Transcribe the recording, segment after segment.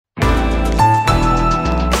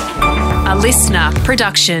listener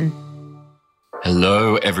production.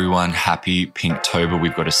 Hello everyone, happy Pinktober.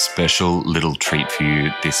 We've got a special little treat for you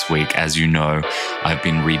this week. As you know, I've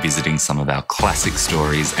been revisiting some of our classic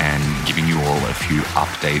stories and giving you all a few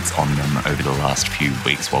updates on them over the last few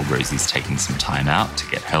weeks while Rosie's taking some time out to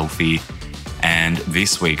get healthy. And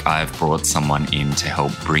this week I've brought someone in to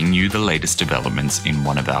help bring you the latest developments in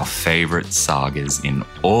one of our favourite sagas in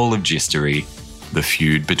all of Gistery, the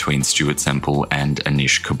feud between Stuart Semple and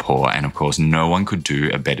Anish Kapoor. And of course, no one could do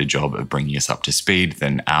a better job of bringing us up to speed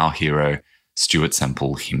than our hero, Stuart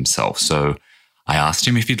Semple himself. So I asked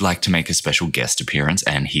him if he'd like to make a special guest appearance,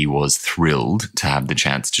 and he was thrilled to have the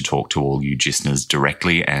chance to talk to all you listeners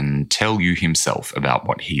directly and tell you himself about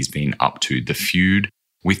what he's been up to. The feud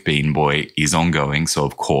with Bean Boy is ongoing, so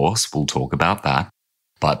of course we'll talk about that.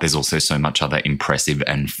 But there's also so much other impressive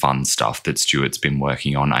and fun stuff that Stuart's been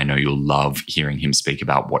working on. I know you'll love hearing him speak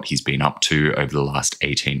about what he's been up to over the last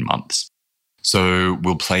 18 months. So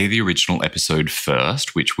we'll play the original episode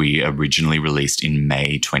first, which we originally released in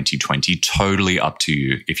May 2020. Totally up to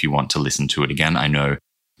you if you want to listen to it again. I know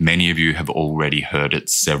many of you have already heard it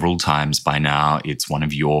several times by now. It's one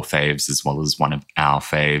of your faves as well as one of our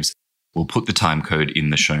faves. We'll put the time code in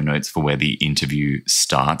the show notes for where the interview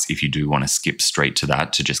starts if you do want to skip straight to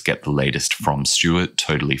that to just get the latest from Stuart.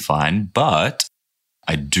 Totally fine. But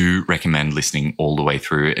I do recommend listening all the way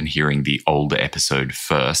through and hearing the older episode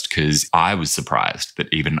first, because I was surprised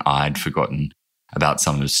that even I'd forgotten about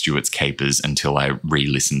some of Stuart's capers until I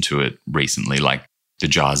re-listened to it recently, like the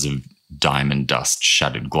jars of diamond dust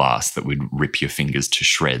shattered glass that would rip your fingers to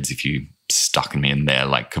shreds if you stuck them in there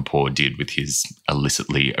like Kapoor did with his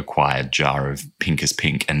illicitly acquired jar of pink as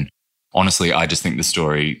pink. And honestly, I just think the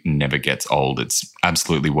story never gets old. It's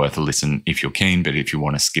absolutely worth a listen if you're keen, but if you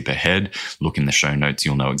want to skip ahead, look in the show notes,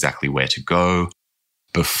 you'll know exactly where to go.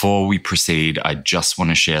 Before we proceed, I just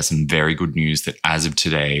want to share some very good news that as of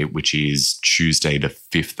today, which is Tuesday the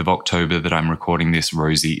 5th of October that I'm recording this,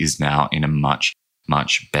 Rosie is now in a much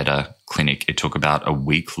better clinic. It took about a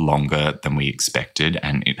week longer than we expected,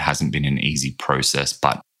 and it hasn't been an easy process,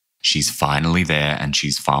 but she's finally there and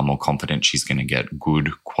she's far more confident she's going to get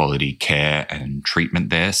good quality care and treatment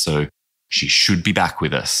there. So she should be back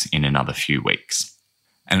with us in another few weeks.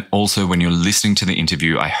 And also, when you're listening to the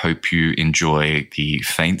interview, I hope you enjoy the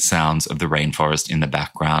faint sounds of the rainforest in the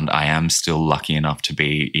background. I am still lucky enough to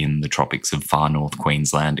be in the tropics of far north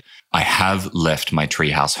Queensland. I have left my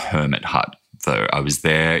treehouse hermit hut, though. I was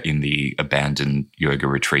there in the abandoned yoga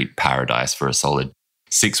retreat paradise for a solid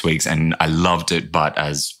 6 weeks, and I loved it. But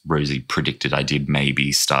as Rosie predicted, I did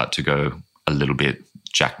maybe start to go a little bit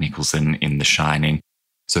Jack Nicholson in The Shining.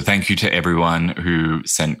 So thank you to everyone who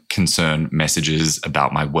sent concerned messages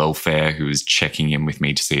about my welfare, who was checking in with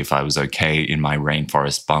me to see if I was okay in my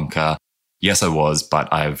rainforest bunker. Yes, I was, but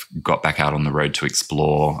I've got back out on the road to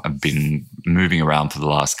explore. I've been moving around for the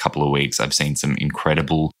last couple of weeks. I've seen some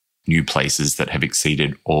incredible new places that have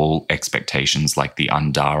exceeded all expectations, like the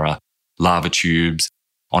Undara lava tubes.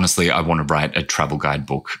 Honestly, I want to write a travel guide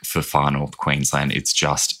book for far north Queensland. It's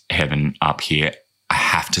just heaven up here. I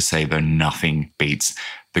have to say, though, nothing beats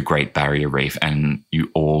the Great Barrier Reef, and you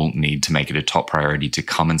all need to make it a top priority to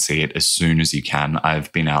come and see it as soon as you can. I've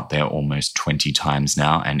been out there almost 20 times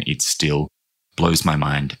now, and it still blows my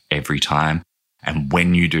mind every time. And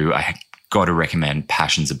when you do, I got to recommend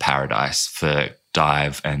Passions of Paradise for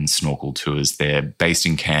dive and snorkel tours. They're based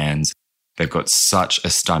in Cairns. They've got such a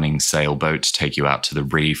stunning sailboat to take you out to the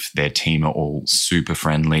reef. Their team are all super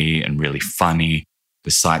friendly and really funny. The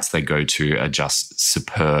sites they go to are just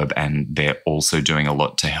superb, and they're also doing a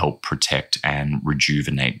lot to help protect and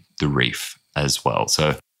rejuvenate the reef as well.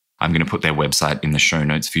 So I'm going to put their website in the show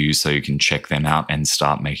notes for you so you can check them out and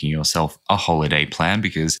start making yourself a holiday plan,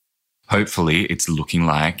 because hopefully it's looking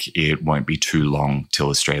like it won't be too long till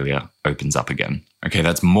Australia opens up again. Okay,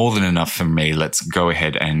 that's more than enough for me. Let's go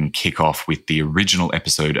ahead and kick off with the original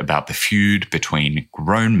episode about the feud between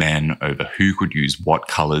grown men over who could use what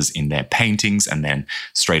colours in their paintings, and then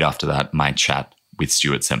straight after that, my chat with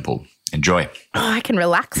Stuart Semple. Enjoy. Oh, I can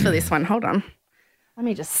relax for this one. Hold on. Let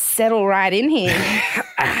me just settle right in here.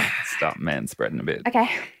 Start manspreading a bit. Okay.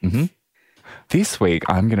 Mm-hmm. This week,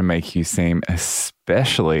 I'm going to make you seem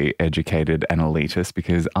especially educated and elitist,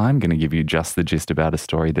 because I'm going to give you just the gist about a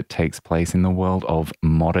story that takes place in the world of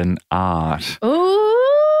modern art.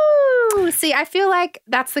 Ooh. See, I feel like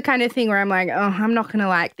that's the kind of thing where I'm like, oh, I'm not going to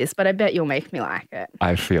like this, but I bet you'll make me like it.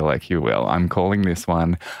 I feel like you will. I'm calling this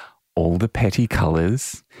one All the Petty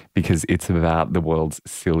Colours, because it's about the world's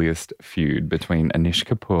silliest feud between Anish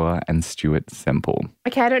Kapoor and Stuart Semple.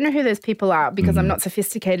 Okay, I don't know who those people are because I'm not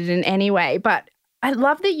sophisticated in any way, but I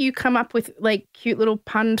love that you come up with like cute little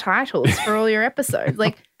pun titles for all your episodes.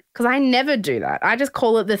 Like, because I never do that. I just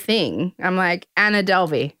call it The Thing. I'm like, Anna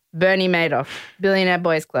Delvey, Bernie Madoff, Billionaire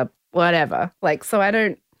Boys Club, whatever. Like, so I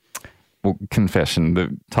don't. Well, confession,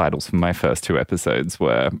 the titles for my first 2 episods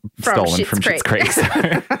were stolen from Schitt's Creek. So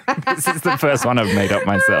this is the first one I've made up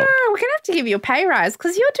myself. We're going to have to give you a pay rise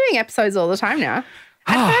because you're doing episodes all the time now.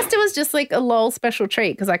 At first, it was just like a lol special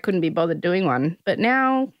treat because I couldn't be bothered doing one. But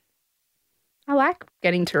now I like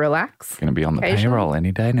getting to relax. Going to be on the payroll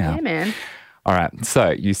any day now. Yeah, man. All right.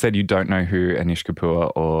 So you said you don't know who Anish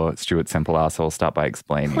Kapoor or Stuart Semple are, so I'll start by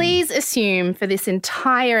explaining. Please assume for this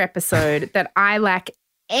entire episode that I lack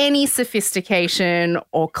any sophistication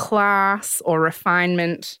or class or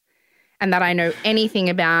refinement and that I know anything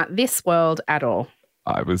about this world at all.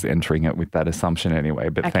 I was entering it with that assumption anyway,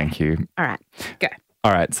 but Thank you. All right. Go.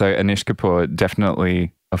 All right. So Anish Kapoor,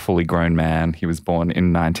 definitely a fully grown man. He was born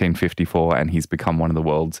in 1954 and he's become one of the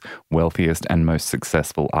world's wealthiest and most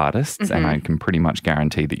successful artists. And I can pretty much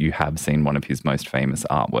guarantee that you have seen one of his most famous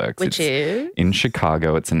artworks. Which is? In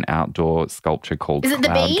Chicago. It's an outdoor sculpture called Is it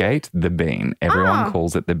Cloudgate. The Bean. Everyone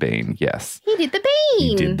calls it The Bean, yes. He did The Bean.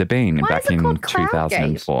 He did The Bean back in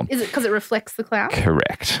 2004. Is it because it reflects the cloud?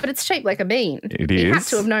 Correct. But it's shaped like a bean. It He is. had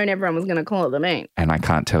to have known everyone was going to call it The Bean. And I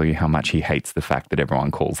can't tell you how much he hates the fact that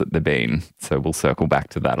everyone calls it The Bean. So we'll circle back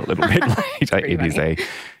to that a little bit later. It is a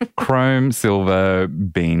chrome silver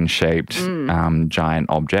bean-shaped giant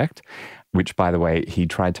object, which, by the way, he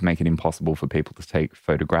tried to make it impossible for people to take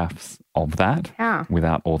photographs of that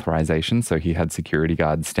without authorization. So he had security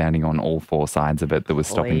guards standing on all 4 sides of it that was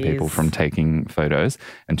stopping people from taking photos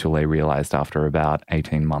until they realized after about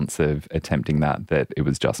 18 months of attempting that it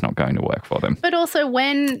was just not going to work for them. But also,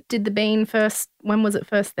 when did the bean when was it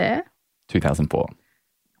first there? 2004.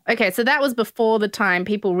 Okay, so that was before the time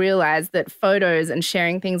people realized that photos and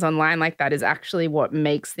sharing things online like that is actually what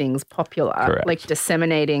makes things popular. Correct. Like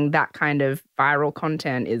disseminating that kind of viral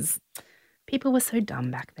content is... People were so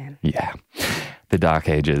dumb back then. Yeah, the dark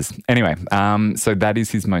ages. Anyway, so that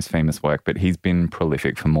is his most famous work, but he's been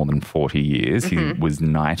prolific for more than 40 years. He was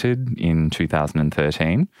knighted in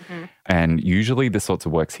 2013. And usually the sorts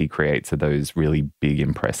of works he creates are those really big,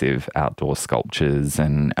 impressive outdoor sculptures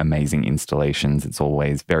and amazing installations. It's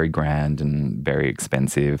always very grand and very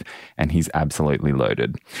expensive, and he's absolutely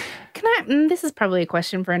loaded. This is probably a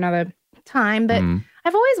question for another time, but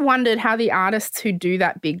I've always wondered how the artists who do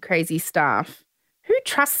that big, crazy stuff, who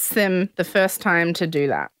trusts them the first time to do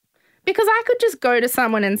that? Because I could just go to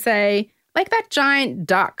someone and say, like that giant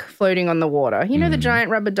duck floating on the water, you know, the giant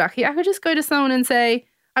rubber ducky. I could just go to someone and say,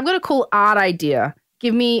 I've got a cool art idea.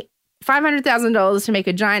 Give me $500,000 to make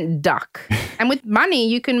a giant duck. And with money,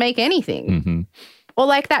 you can make anything. Or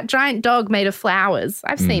like that giant dog made of flowers.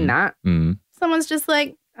 I've seen that. Someone's just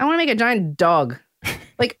like, I want to make a giant dog.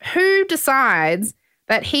 Like, who decides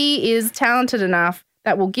that he is talented enough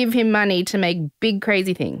that will give him money to make big,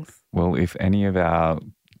 crazy things? Well, if any of our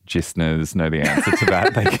listeners know the answer to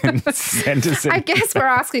that, they can send us in. I guess we're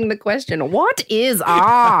asking the question, what is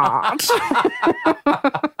art?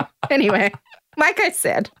 Anyway, like I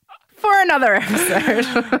said, for another episode,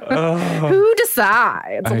 who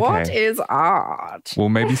decides what is art? Well,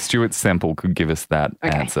 maybe Stuart Semple could give us that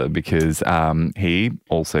answer because he,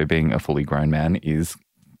 also being a fully grown man, is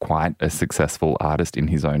quite a successful artist in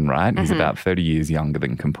his own right. He's about 30 years younger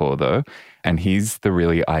than Kapoor, though. And he's the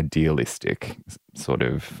really idealistic sort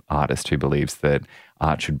of artist who believes that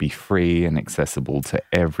art should be free and accessible to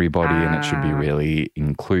everybody and it should be really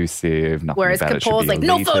inclusive. Nothing Whereas about Kapoor's like,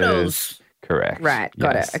 no photos. Correct. Right.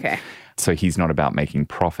 Got it. Okay. So he's not about making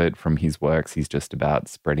profit from his works. He's just about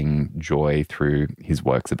spreading joy through his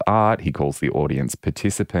works of art. He calls the audience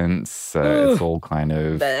participants. So it's all kind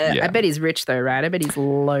of... I bet he's rich though, right? I bet he's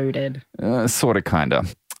loaded. Sort of, kind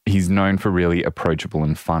of. He's known for really approachable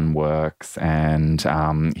and fun works and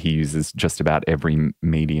he uses just about every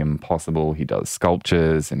medium possible. He does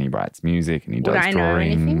sculptures and he writes music and he does drawings. Know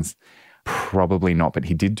anything? Probably not, but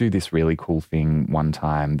he did do this really cool thing one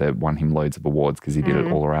time that won him loads of awards because he did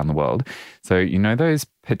it all around the world. So you know those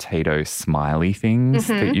potato smiley things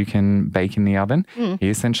that you can bake in the oven?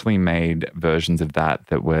 He essentially made versions of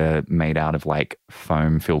that were made out of like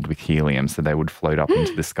foam filled with helium so they would float up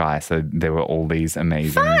into the sky. So there were all these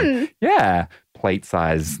amazing,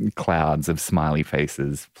 plate-sized clouds of smiley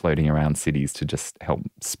faces floating around cities to just help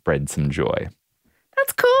spread some joy.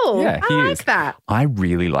 That's cool. Yeah, I like that. I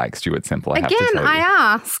really like Stuart Semple, I have to tell you. Again, I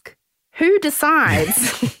ask, who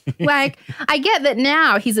decides? Like, I get that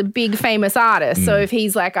now he's a big famous artist. So if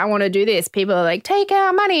he's like, I want to do this, people are like, take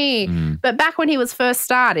our money. But back when he was first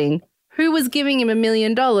starting, who was giving him $1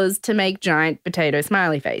 million to make giant potato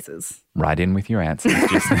smiley faces? Write in with your answers.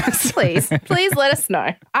 Please let us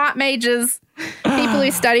know. Art majors, people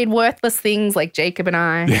who studied worthless things like Jacob and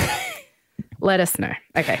I. Let us know.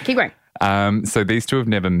 Okay, keep going. So these two have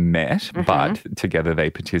never met, but together they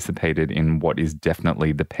participated in what is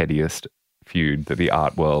definitely the pettiest feud that the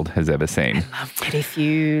art world has ever seen. I love petty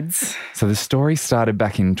feuds. So the story started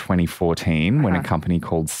back in 2014 when a company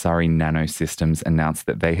called Surrey Nanosystems announced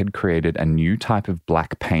that they had created a new type of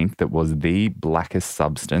black paint that was the blackest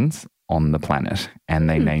substance on the planet, and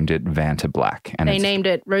they named it Vanta Black. And they named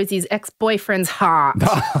it Rosie's ex-boyfriend's heart.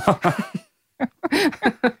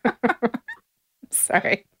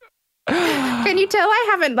 Sorry. Can you tell I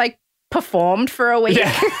haven't performed for a week?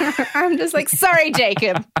 Yeah. I'm just sorry,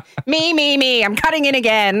 Jacob. Me. I'm cutting in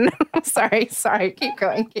again. Sorry. Keep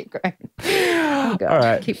going. Oh, God. All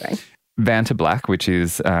right. Keep going. Vanta Black, which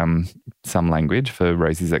is some language for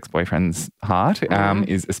Rosie's ex-boyfriend's heart,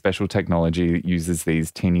 is a special technology that uses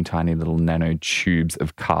these teeny tiny little nanotubes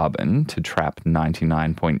of carbon to trap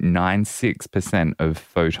 99.96% of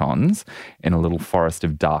photons in a little forest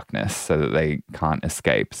of darkness so that they can't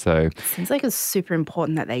escape. So seems like it's super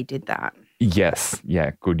important that they did that. Yes.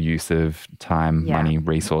 Yeah. Good use of time, money,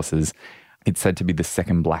 resources. It's said to be the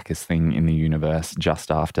second blackest thing in the universe, just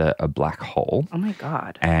after a black hole. Oh, my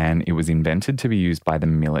God. And it was invented to be used by the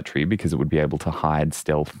military because it would be able to hide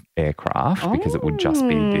stealth aircraft because it would just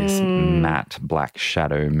be this matte black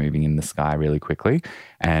shadow moving in the sky really quickly.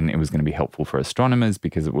 And it was going to be helpful for astronomers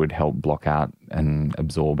because it would help block out and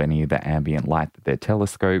absorb any of the ambient light that their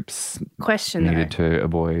telescopes needed to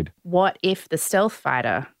avoid. What if the stealth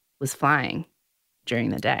fighter was flying during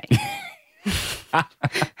the day?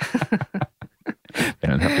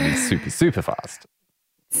 Then it'd have to be super, super fast.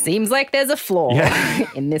 Seems like there's a flaw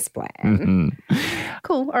in this plan.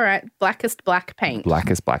 Cool. All right. Blackest black paint.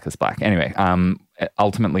 Blackest black. Anyway,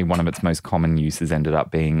 ultimately one of its most common uses ended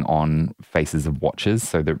up being on faces of watches.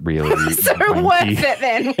 So that really... so worth it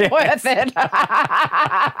then. Yes. Worth it.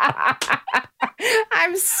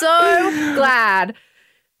 I'm so glad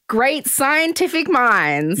great scientific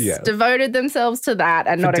minds devoted themselves to that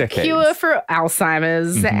and not decades. A cure for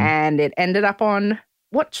Alzheimer's. And it ended up on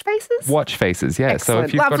watch faces? Watch faces, yeah. Excellent. So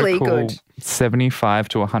if you've got a cool $75,000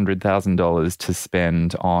 to $100,000 to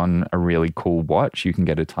spend on a really cool watch, you can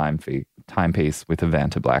get a timepiece with a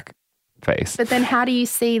Vanta Black face. But then how do you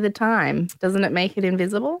see the time? Doesn't it make it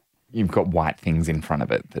invisible? You've got white things in front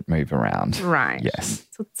of it that move around. Right. Yes.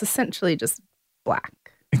 So it's essentially just black.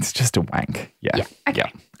 It's just a wank. Yeah. Okay.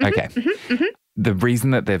 Okay. The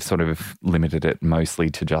reason that they've sort of limited it mostly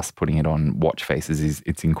to just putting it on watch faces is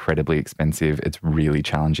it's incredibly expensive. It's really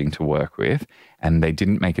challenging to work with. And they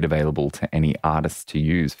didn't make it available to any artists to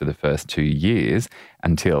use for the first 2 years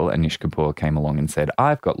until Anish Kapoor came along and said,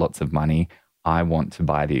 I've got lots of money. I want to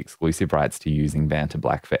buy the exclusive rights to using Vanta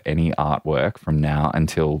Black for any artwork from now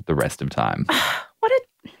until the rest of time. What a...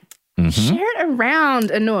 Share it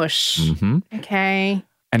around, Anush. Okay.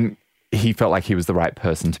 And he felt like he was the right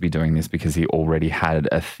person to be doing this because he already had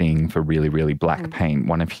a thing for really, really black paint.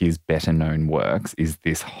 One of his better known works is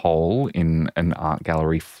this hole in an art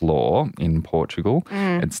gallery floor in Portugal.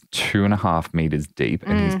 It's 2.5 meters deep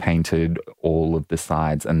and he's painted all of the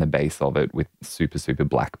sides and the base of it with super, super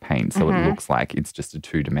black paint. So it looks like it's just a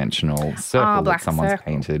 2-dimensional circle that someone's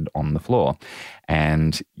painted on the floor.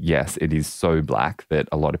 And yes, it is so black that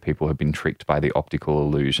a lot of people have been tricked by the optical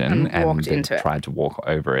illusion and they've tried to walk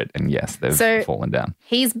over it. And yes, they've fallen down.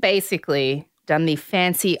 He's basically done the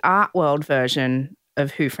fancy art world version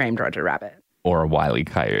of Who Framed Roger Rabbit. Or a Wile E.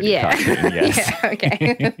 Coyote cartoon, yes.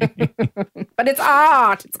 Okay. But it's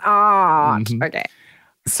art. It's art. Okay.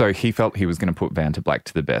 So he felt he was going to put Vanta Black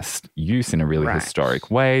to the best use in a really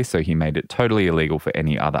historic way. So he made it totally illegal for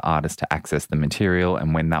any other artist to access the material.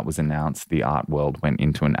 And when that was announced, the art world went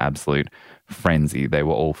into an absolute frenzy. They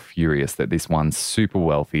were all furious that this one super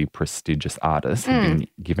wealthy, prestigious artist had been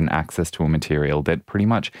given access to a material that pretty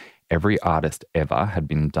much every artist ever had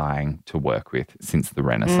been dying to work with since the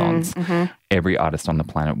Renaissance. Every artist on the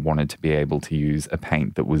planet wanted to be able to use a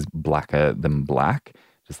paint that was blacker than black.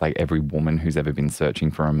 Just like every woman who's ever been searching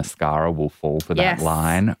for a mascara will fall for that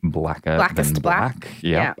line, blackest than black.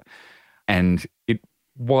 Yep. And it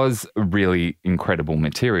was a really incredible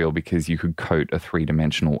material because you could coat a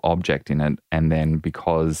 3-dimensional object in it and then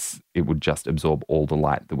because it would just absorb all the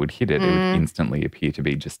light that would hit it, it would instantly appear to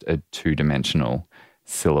be just a 2-dimensional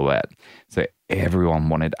silhouette. So everyone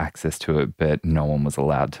wanted access to it, but no one was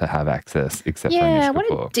allowed to have access except for Anish Kapoor.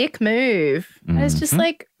 What a dick move. It's just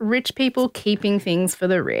like rich people keeping things for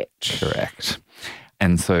the rich. Correct.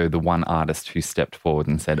 And so the one artist who stepped forward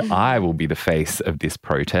and said, I will be the face of this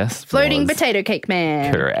protest. Floating potato cake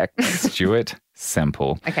man. Correct. Stuart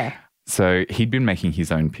Semple. Okay. So he'd been making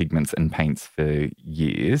his own pigments and paints for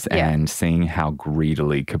years and seeing how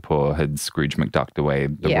greedily Kapoor had Scrooge McDucked away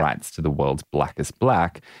the rights to the world's blackest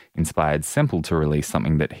black inspired Semple to release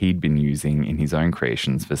something that he'd been using in his own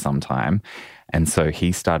creations for some time. And so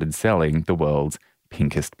he started selling the world's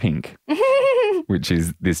pinkest pink, which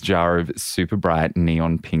is this jar of super bright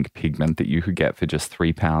neon pink pigment that you could get for just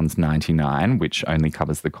 £3.99, which only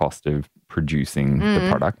covers the cost of producing the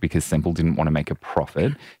product because Semple didn't want to make a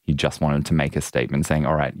profit. He just wanted to make a statement saying,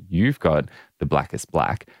 all right, you've got the blackest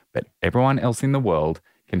black, but everyone else in the world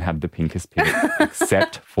can have the pinkest pink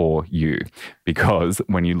except for you. Because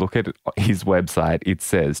when you look at his website, it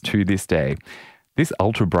says to this day, this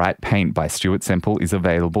ultra bright paint by Stuart Semple is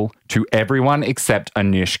available to everyone except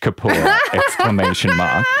Anish Kapoor! Exclamation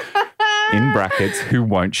mark. In brackets, who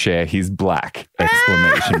won't share his black!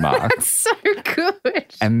 Exclamation mark. That's so good.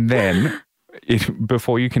 And then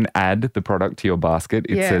before you can add the product to your basket,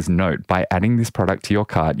 it says, note, by adding this product to your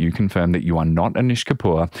cart, you confirm that you are not Anish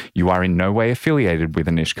Kapoor. You are in no way affiliated with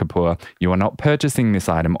Anish Kapoor. You are not purchasing this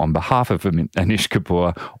item on behalf of Anish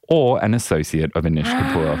Kapoor or an associate of Anish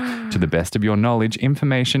Kapoor. To the best of your knowledge,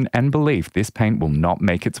 information, and belief, this paint will not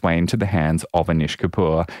make its way into the hands of Anish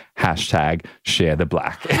Kapoor. Hashtag share the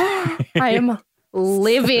black. I am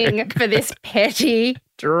living for this petty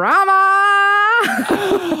drama.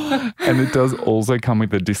 And it does also come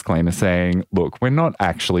with a disclaimer saying, look, we're not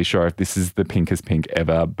actually sure if this is the pinkest pink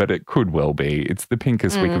ever, but it could well be. It's the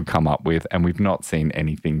pinkest we could come up with, and we've not seen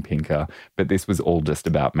anything pinker. But this was all just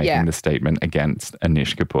about making the statement against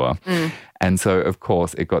Anish Kapoor. And so, of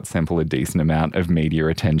course, it got Semple a decent amount of media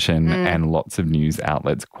attention and lots of news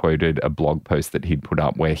outlets quoted a blog post that he'd put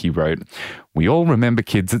up where he wrote, we all remember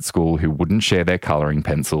kids at school who wouldn't share their colouring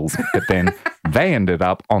pencils, but then they ended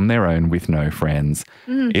up on their own with no friends.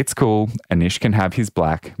 It's cool. Anish can have his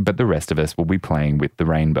black, but the rest of us will be playing with the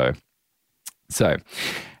rainbow. So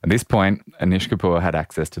at this point, Anish Kapoor had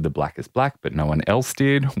access to the blackest black, but no one else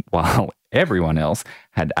did, while everyone else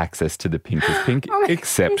had access to the pinkest pink,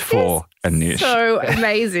 except for Anish. So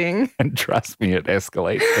amazing. And trust me, it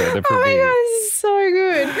escalates further from Oh my here. God, this is so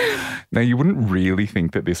good. Now, you wouldn't really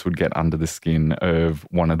think that this would get under the skin of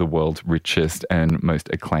one of the world's richest and most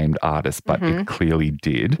acclaimed artists, but it clearly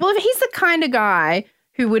did. Well, if he's the kind of guy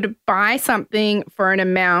who would buy something for an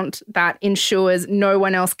amount that ensures no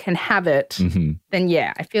one else can have it, then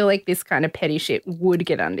yeah, I feel like this kind of petty shit would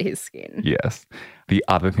get under his skin. Yes. The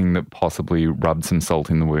other thing that possibly rubbed some salt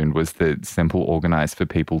in the wound was that Semple organised for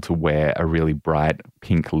people to wear a really bright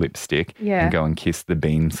pink lipstick and go and kiss the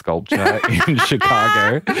bean sculpture in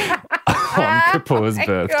Chicago on Kapoor's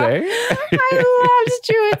birthday. I love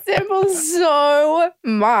Stuart Semple so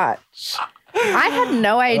much. I had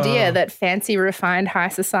no idea that fancy, refined, high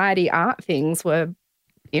society art things were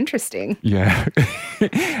interesting. Yeah.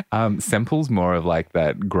 Semple's more of like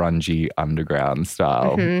that grungy underground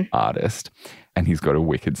style artist. And he's got a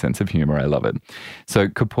wicked sense of humour. I love it. So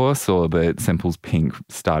Kapoor saw that Semple's pink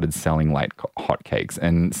started selling like hotcakes.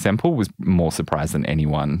 And Semple was more surprised than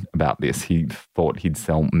anyone about this. He thought he'd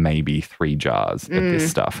sell maybe 3 jars of this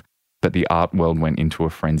stuff. But the art world went into a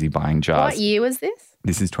frenzy buying jars. What year was this?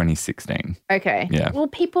 This is 2016. Okay. Yeah. Well,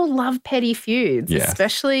 people love petty feuds,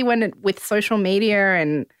 especially when with social media,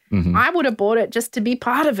 and I would have bought it just to be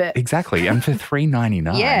part of it. Exactly. And for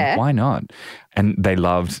 $3.99, why not? And they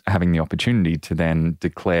loved having the opportunity to then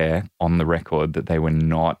declare on the record that they were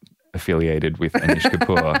not affiliated with Anish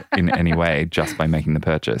Kapoor in any way just by making the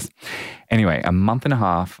purchase. Anyway, a month and a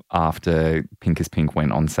half after Pinkest Pink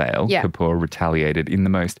went on sale, Kapoor retaliated in the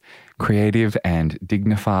most creative and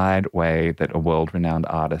dignified way that a world-renowned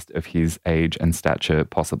artist of his age and stature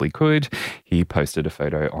possibly could. He posted a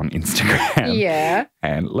photo on Instagram. Yeah.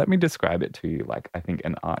 And let me describe it to you like I think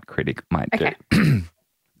an art critic might do.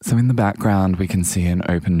 So in the background, we can see an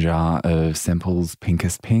open jar of Semple's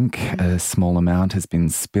Pinkest Pink. A small amount has been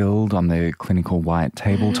spilled on the clinical white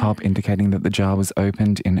tabletop, indicating that the jar was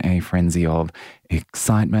opened in a frenzy of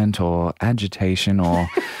excitement or agitation or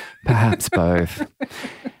perhaps both.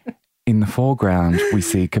 In the foreground, we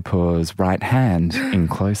see Kapoor's right hand in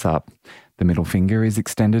close-up. The middle finger is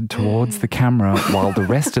extended towards the camera while the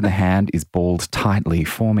rest of the hand is balled tightly,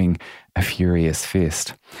 forming a furious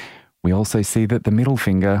fist. We also see that the middle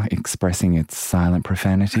finger, expressing its silent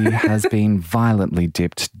profanity, has been violently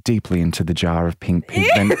dipped deeply into the jar of pink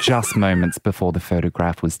pigment just moments before the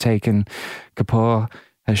photograph was taken. Kapoor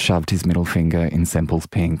has shoved his middle finger in Semple's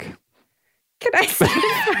pink. Can I say?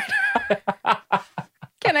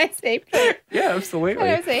 Can I say? Yeah. Absolutely.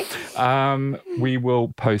 I don't see. We will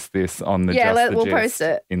post this on the we'll post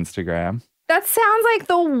it. Instagram. That sounds like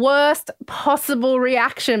the worst possible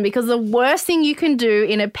reaction, because the worst thing you can do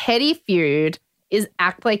in a petty feud is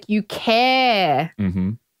act like you care.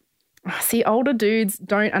 Mm-hmm. See, older dudes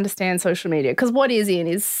don't understand social media, because what is he in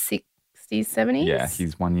his 60s, 70s? Yeah,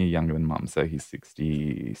 he's 1 year younger than Mum, so he's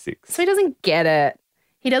 66. So he doesn't get it.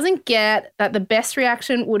 He doesn't get that the best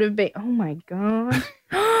reaction would have been, oh, my God.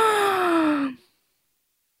 Oh,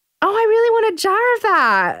 I really want a jar of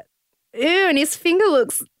that. Ew, and his finger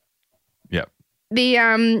looks... Yep.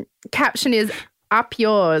 The caption is, up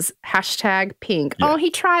yours, #pink. Yeah. Oh, he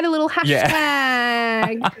tried a little hashtag.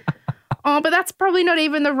 Yeah. Oh, but that's probably not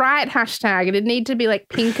even the right hashtag. It'd need to be like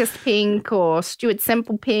Pinkest Pink or Stuart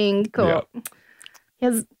Semple Pink or... Yep. He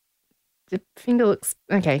has... The finger looks...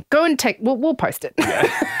 Okay, go and take... We'll post it. Yeah.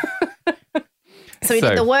 So he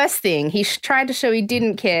did the worst thing. He tried to show he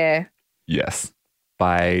didn't care. Yes.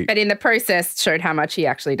 But in the process showed how much he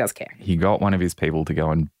actually does care. He got one of his people to go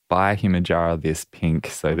and buy him a jar of this pink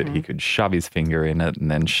so that he could shove his finger in it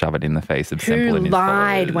and then shove it in the face of Semple and his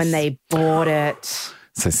lied followers. when they bought it?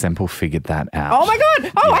 So Semple figured that out. Oh, my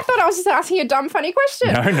God. Oh, yeah. I thought I was just asking a dumb, funny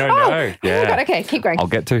question. No. Yeah. Oh, my God. Okay, keep going. I'll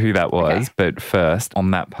get to who that was. Okay. But first,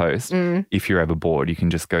 on that post, if you're ever bored, you can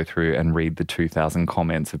just go through and read the 2,000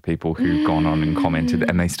 comments of people who've gone on and commented,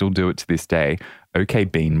 and they still do it to this day. Okay,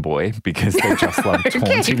 Bean Boy, because they just love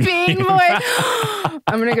taunting him. Okay, Bean Boy.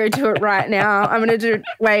 I'm going to go do it right now. I'm going to do...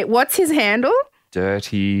 Wait, what's his handle?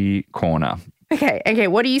 Dirty Corner. Okay.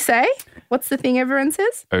 What do you say? What's the thing everyone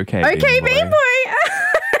says? Okay, Bean Boy.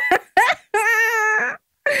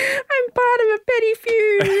 I'm part of a petty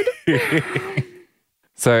feud.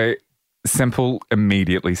 So Semple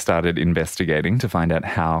immediately started investigating to find out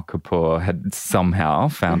how Kapoor had somehow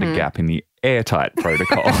found a gap in the airtight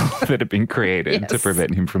protocol that had been created to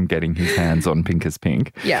prevent him from getting his hands on Pinkest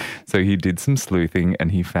Pink. Yeah. So he did some sleuthing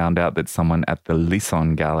and he found out that someone at the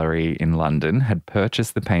Lisson Gallery in London had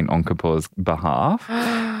purchased the paint on Kapoor's behalf,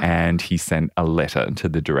 and he sent a letter to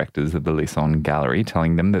the directors of the Lisson Gallery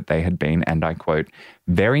telling them that they had been, and I quote,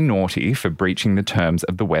 very naughty for breaching the terms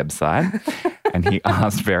of the website. And he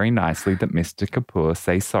asked very nicely that Mr. Kapoor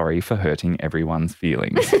say sorry for hurting everyone's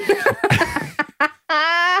feelings.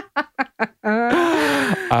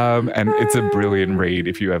 And it's a brilliant read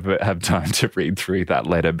if you ever have time to read through that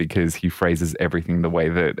letter, because he phrases everything the way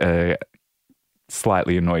that a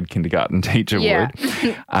slightly annoyed kindergarten teacher would.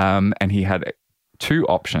 And he had two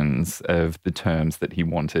options of the terms that he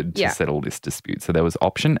wanted to settle this dispute. So there was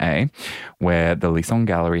option A, where the Lisson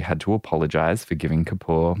Gallery had to apologise for giving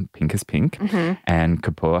Kapoor Pinkest Pink, and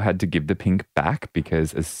Kapoor had to give the pink back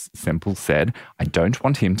because, as Semple said, I don't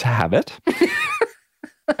want him to have it.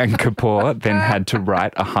 And Kapoor then had to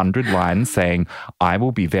write 100 lines saying, I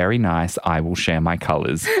will be very nice, I will share my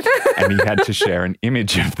colours. And he had to share an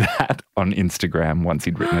image of that on Instagram once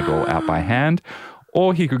he'd written it all out by hand.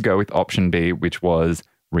 Or he could go with option B, which was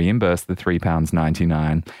reimburse the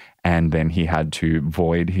 £3.99, and then he had to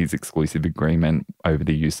void his exclusive agreement over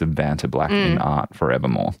the use of Vanta Black in art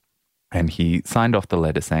forevermore. And he signed off the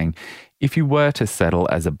letter saying, if you were to settle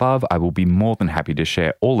as above, I will be more than happy to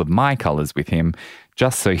share all of my colours with him,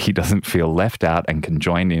 just so he doesn't feel left out and can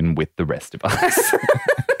join in with the rest of us.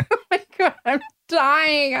 Oh my God, I'm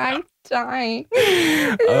dying.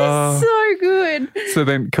 This is so good. So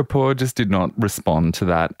then Kapoor just did not respond to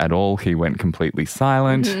that at all. He went completely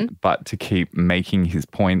silent. But to keep making his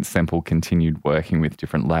point, Semple continued working with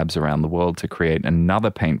different labs around the world to create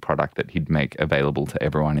another paint product that he'd make available to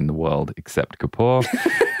everyone in the world except Kapoor.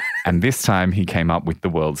 And this time he came up with the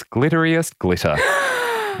world's glitteriest glitter,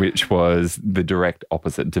 which was the direct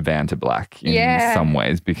opposite to Vanta Black in some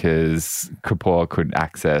ways, because Kapoor could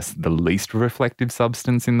access the least reflective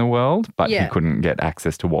substance in the world, but he couldn't get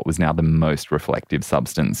access to what was now the most reflective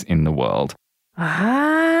substance in the world.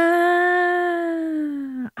 I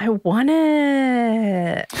want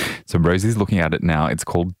it. So Rosie's looking at it now. It's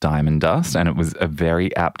called Diamond Dust, and it was a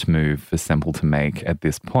very apt move for Semple to make at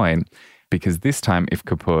this point, because this time if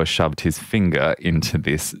Kapoor shoved his finger into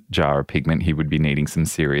this jar of pigment, he would be needing some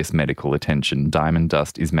serious medical attention. Diamond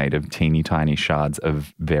dust is made of teeny tiny shards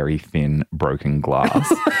of very thin broken glass.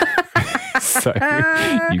 So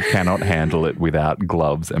you cannot handle it without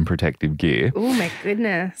gloves and protective gear. Oh my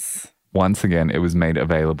goodness. Once again, it was made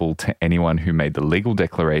available to anyone who made the legal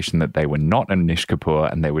declaration that they were not Anish Kapoor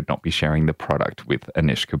and they would not be sharing the product with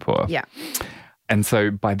Anish Kapoor. Yeah. And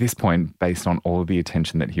so by this point, based on all of the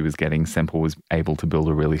attention that he was getting, Semple was able to build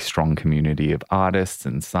a really strong community of artists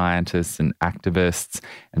and scientists and activists.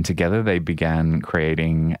 And together they began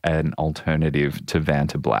creating an alternative to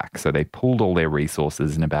Vantablack. So they pooled all their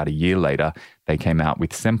resources, and about a year later, they came out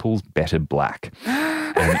with Semple's Better Black.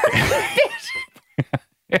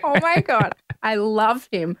 Oh my God. I love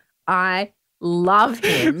him. I love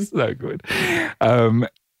him. So good.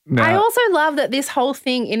 Now, I also love that this whole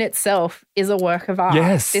thing in itself is a work of art.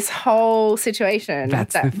 Yes. This whole situation.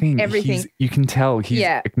 That's the thing. Everything. You can tell he's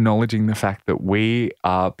acknowledging the fact that we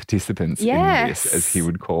are participants in this, as he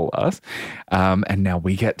would call us. And now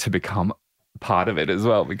we get to become part of it as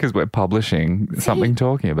well because we're publishing something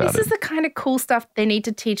talking about it. This is the kind of cool stuff they need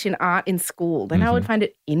to teach in art in school. Then I would find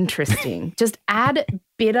it interesting. Just add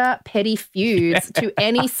bitter, petty feuds to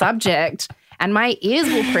any subject and my ears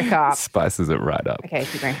will prick up. Spices it right up. Okay,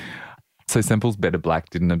 keep going. So Semple's Better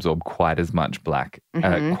Black didn't absorb quite as much light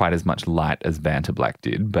as Vantablack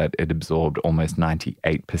did, but it absorbed almost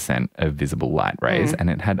 98% of visible light rays,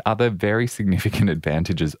 and it had other very significant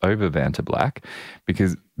advantages over Vantablack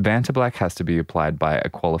because Vantablack has to be applied by a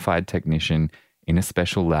qualified technician in a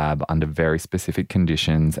special lab under very specific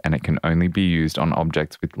conditions, and it can only be used on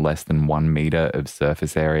objects with less than 1 meter of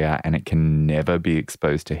surface area, and it can never be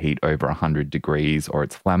exposed to heat over 100 degrees or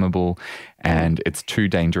it's flammable, and it's too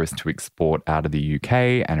dangerous to export out of the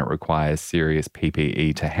UK, and it requires serious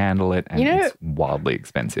PPE to handle it, and it's wildly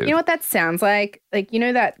expensive. You know what that sounds like? Like, you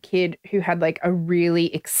know that kid who had like a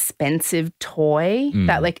really expensive toy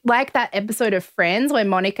that like that episode of Friends where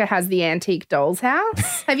Monica has the antique doll's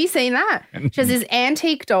house? Have you seen that? She has this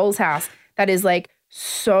antique doll's house that is like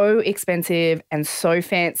so expensive and so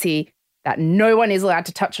fancy that no one is allowed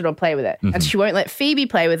to touch it or play with it. And she won't let Phoebe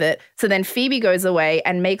play with it. So then Phoebe goes away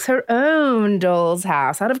and makes her own doll's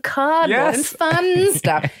house out of cardboard and fun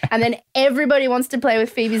stuff. And then everybody wants to play with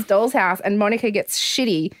Phoebe's doll's house and Monica gets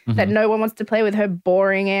shitty that no one wants to play with her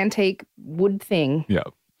boring antique wood thing. Yeah.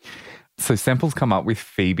 So Semple's come up with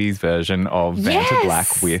Phoebe's version of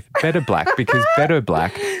Vantablack with Better Black because Better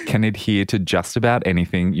Black can adhere to just about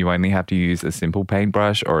anything. You only have to use a simple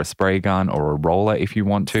paintbrush or a spray gun or a roller if you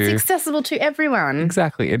want to. It's accessible to everyone.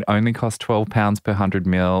 Exactly. It only costs £12 per 100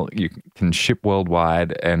 mil. You can ship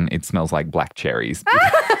worldwide and it smells like black cherries.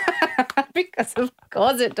 Because of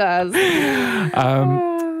course it does.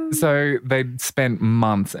 So they'd spent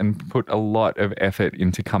months and put a lot of effort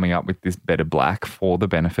into coming up with this Better Black for the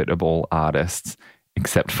benefit of all artists,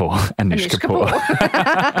 except for Anish Kapoor.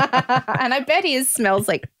 And I bet his smells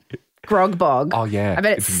like grog bog. Oh, yeah. I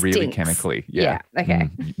bet it's stinks. Really chemically. Yeah. Okay.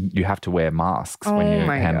 You have to wear masks when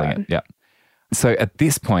you're handling it. Yeah. So at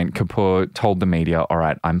this point, Kapoor told the media, all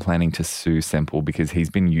right, I'm planning to sue Semple because he's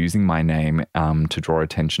been using my name to draw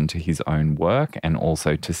attention to his own work and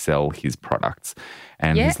also to sell his products.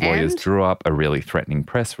 And his lawyers drew up a really threatening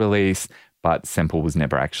press release, but Semple was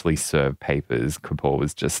never actually served papers. Kapoor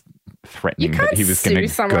was just threatening that he was going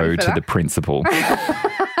to go to the principal.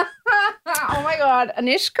 Oh my God.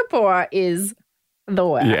 Anish Kapoor is the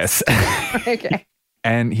worst. Yes. Okay.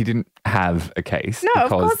 And he didn't have a case. No, of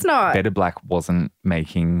course not. Better Black wasn't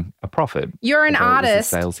making a profit. You're an artist.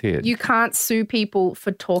 Sales hit. You can't sue people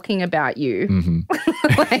for talking about you.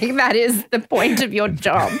 Like that is the point of your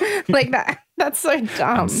job. Like that's so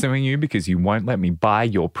dumb. I'm suing you because you won't let me buy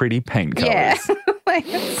your pretty paint colors. Yeah. Like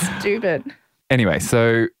that's stupid. Anyway,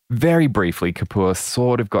 so very briefly, Kapoor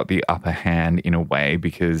sort of got the upper hand in a way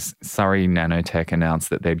because Surrey Nanotech announced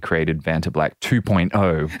that they'd created Vantablack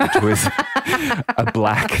 2.0, which was a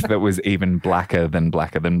black that was even blacker than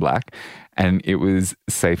black. And it was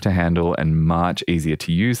safe to handle and much easier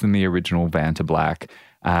to use than the original Vantablack.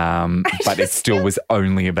 But it still was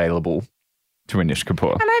only available to Anish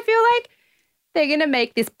Kapoor. And I feel like they're going to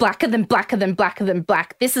make this blacker than blacker than blacker than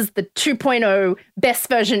black. This is the 2.0 best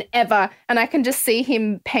version ever. And I can just see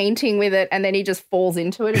him painting with it and then he just falls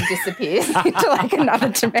into it and disappears into like another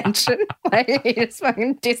dimension. Like he just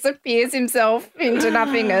fucking disappears himself into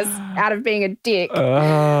nothingness out of being a dick.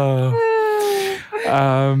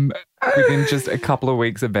 Within just a couple of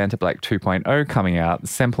weeks of Vantablack 2.0 coming out,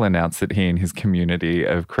 Semple announced that he and his community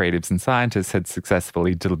of creatives and scientists had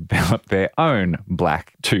successfully developed their own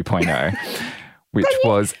Black 2.0, which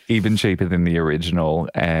was even cheaper than the original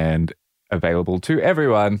and available to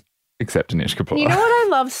everyone except Anish Kapoor. You know what I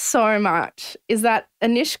love so much is that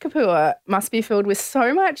Anish Kapoor must be filled with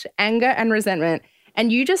so much anger and resentment. And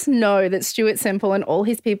you just know that Stuart Semple and all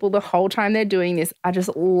his people the whole time they're doing this are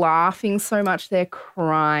just laughing so much they're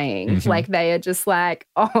crying. Like they are just like,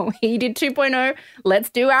 oh, he did 2.0, let's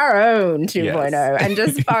do our own 2.0 and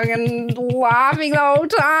just fucking laughing the whole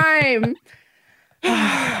time.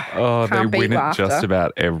 Oh, they Can't beat win at just laughter.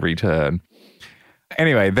 about every turn.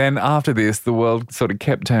 Anyway, then after this, the world sort of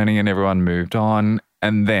kept turning and everyone moved on.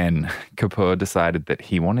 And then Kapoor decided that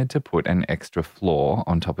he wanted to put an extra floor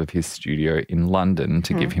on top of his studio in London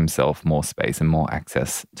to give himself more space and more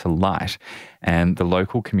access to light. And the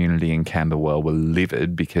local community in Camberwell were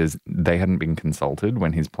livid because they hadn't been consulted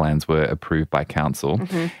when his plans were approved by council.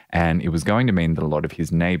 And it was going to mean that a lot of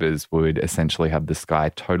his neighbours would essentially have the sky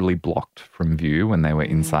totally blocked from view when they were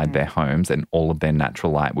inside their homes, and all of their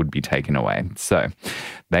natural light would be taken away. So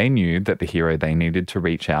they knew that the hero they needed to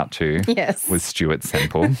reach out to was Stuart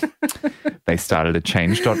Semple. They started a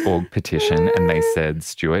change.org petition and they said,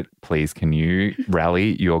 Stuart, please can you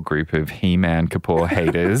rally your group of He-Man Kapoor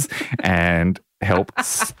haters and help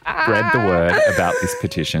spread the word about this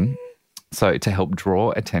petition? So to help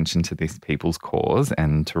draw attention to this people's cause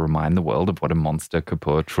and to remind the world of what a monster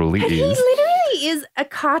Kapoor truly He is. literally is a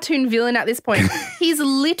cartoon villain at this point. He's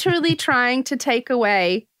literally trying to take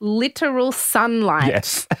away literal sunlight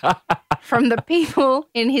Yes. from the people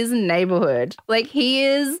in his neighborhood. Like, he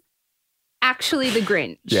is actually the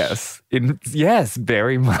Grinch. Yes. Yes,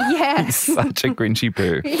 very much. Yes. He's such a Grinchy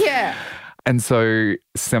poo. Yeah. And so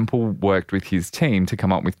Semple worked with his team to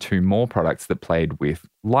come up with 2 more products that played with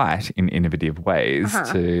light in innovative ways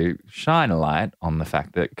to shine a light on the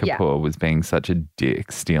fact that Kapoor was being such a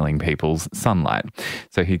dick stealing people's sunlight.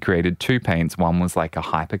 So he created 2 paints. One was like a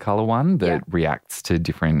hypercolor one that reacts to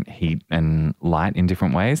different heat and light in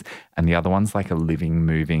different ways. And the other one's like a living,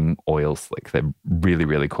 moving oil slick. They're really,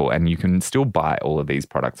 really cool. And you can still buy all of these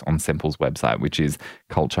products on Semple's website, which is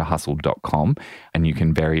culturehustle.com. And you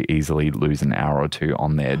can very easily lose an hour or 2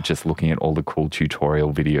 on there just looking at all the cool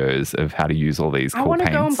tutorial videos of how to use all these cool paints. I want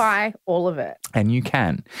to go and buy all of it. And you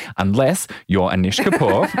can, unless you're Anish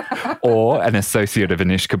Kapoor or an associate of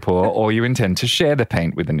Anish Kapoor, or you intend to share the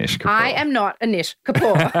paint with Anish Kapoor. I am not Anish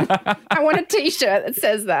Kapoor. I want a T-shirt that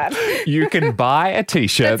says that. You can buy a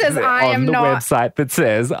T-shirt that says, I on am the not, website that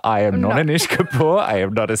says, I am not Anish Kapoor. I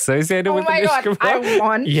am not associated with Anish Kapoor. I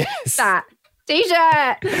want that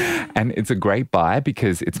T-shirt. And it's a great buy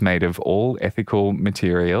because it's made of all ethical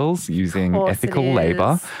materials using ethical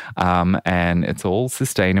labor. And it's all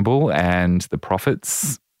sustainable, and the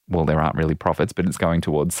profits, well, there aren't really profits, but it's going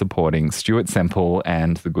towards supporting Stuart Semple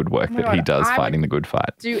and the good work that he does fighting the good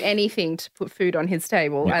fight. Do anything to put food on his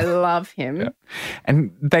table. I love him.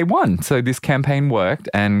 And they won. So this campaign worked,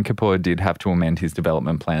 and Kapoor did have to amend his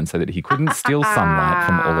development plan so that he couldn't steal sunlight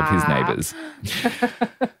from all of his neighbours.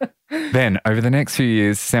 Then, over the next few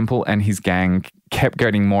years, Semple and his gang kept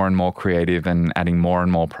getting more and more creative and adding more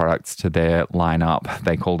and more products to their lineup.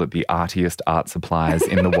 They called it the artiest art supplies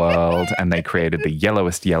in the world, and they created the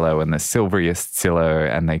yellowest yellow and the silveriest silver,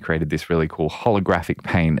 and they created this really cool holographic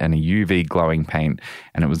paint and a UV glowing paint,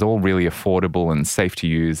 and it was all really affordable and safe to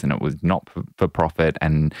use, and it was not for profit,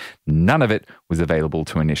 and none of it was available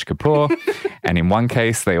to Anish Kapoor. And in one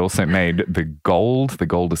case, they also made the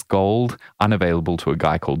goldest gold, unavailable to a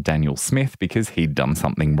guy called Daniel Smith because he'd done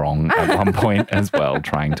something wrong at one point as well,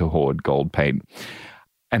 trying to hoard gold paint.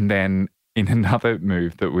 And then in another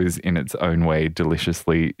move that was in its own way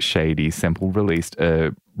deliciously shady, Semple released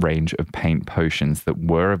a range of paint potions that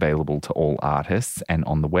were available to all artists. And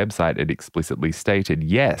on the website, it explicitly stated,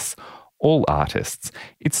 yes, all artists.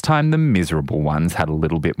 It's time the miserable ones had a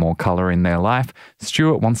little bit more colour in their life.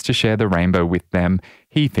 Stuart wants to share the rainbow with them.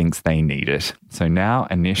 He thinks they need it. So now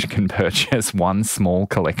Anish can purchase one small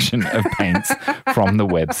collection of paints from the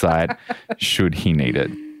website should he need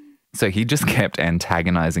it. So he just kept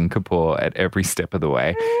antagonising Kapoor at every step of the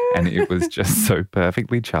way, and it was just so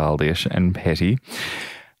perfectly childish and petty.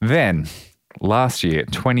 Then, last year,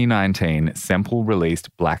 2019, Semple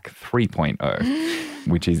released Black 3.0.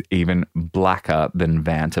 Which is even blacker than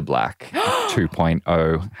Vanta Black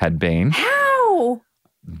 2.0 had been. How?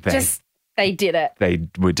 They did it. They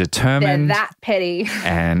were determined. They're that petty.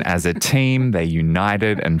 And as a team, they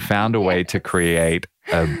united and found a way to create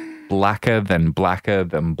a blacker than blacker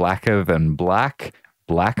than blacker than black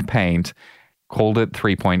paint, called it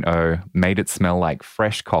 3.0, made it smell like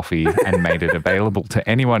fresh coffee, and made it available to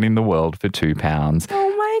anyone in the world for £2.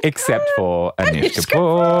 Oh my God. Except for Anish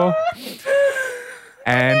Kapoor.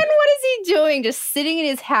 And what is he doing? Just sitting in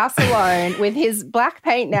his house alone with his black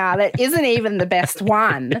paint now that isn't even the best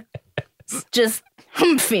one. Just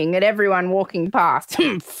humping at everyone walking past.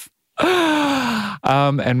 Humph.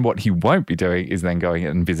 And what he won't be doing is then going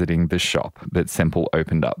and visiting the shop that Semple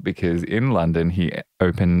opened up, because in London he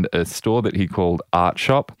opened a store that he called Art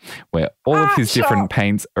Shop, where all of his different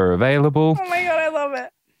paints are available. Oh my God, I love it.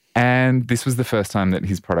 And this was the first time that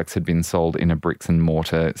his products had been sold in a bricks and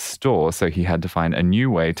mortar store. So he had to find a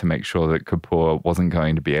new way to make sure that Kapoor wasn't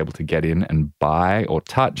going to be able to get in and buy or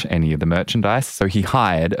touch any of the merchandise. So he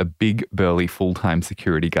hired a big, burly, full-time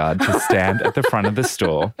security guard to stand at the front of the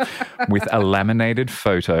store with a laminated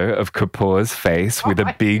photo of Kapoor's face with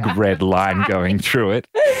a big red line going through it.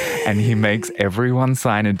 And he makes everyone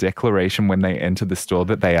sign a declaration when they enter the store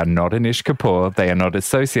that they are not Anish Kapoor, they are not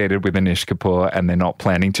associated with Anish Kapoor, and they're not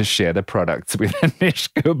planning to share the products with Anish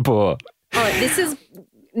Kapoor. Oh, this is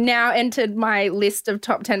now entered my list of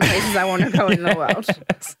top 10 places I want to go in the world.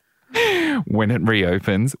 When it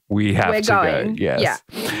reopens, we're to going. go. Yes.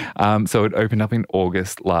 Yeah. So it opened up in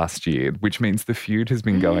August last year, which means the feud has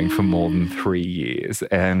been going for more than 3 years.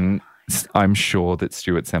 And I'm sure that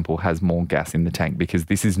Stuart Semple has more gas in the tank because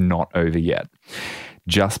this is not over yet.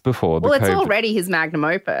 Just before the it's already his magnum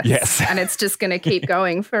opus. Yes. And it's just going to keep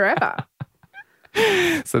going forever.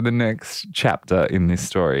 So the next chapter in this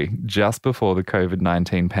story, just before the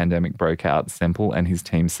COVID-19 pandemic broke out, Semple and his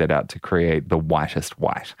team set out to create the whitest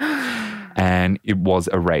white. And it was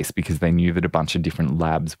a race because they knew that a bunch of different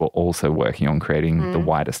labs were also working on creating the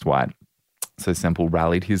whitest white. So Semple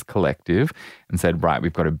rallied his collective and said, right,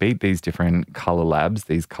 we've got to beat these different colour labs,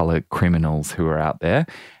 these colour criminals who are out there,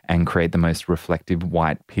 and create the most reflective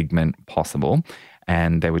white pigment possible.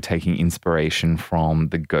 And they were taking inspiration from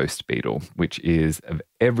the ghost beetle, which is, of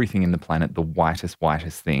everything in the planet, the whitest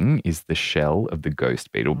thing is the shell of the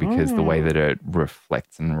ghost beetle because the way that it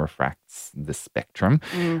reflects and refracts the spectrum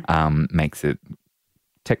makes it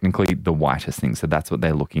technically the whitest thing. So that's what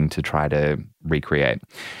they're looking to try to recreate.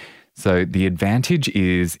 So the advantage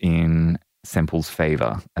is in Semple's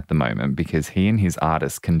favour at the moment because he and his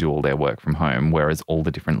artists can do all their work from home, whereas all the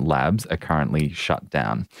different labs are currently shut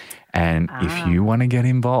down. And if you want to get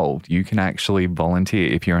involved, you can actually volunteer.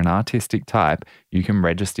 If you're an artistic type, you can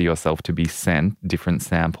register yourself to be sent different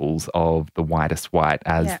samples of the whitest white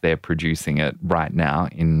as they're producing it right now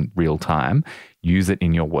in real time. Use it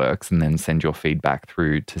in your works and then send your feedback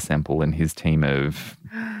through to Semple and his team of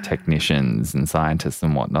technicians and scientists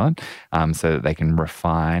and whatnot so that they can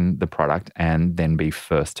refine the product and then be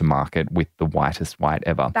first to market with the whitest white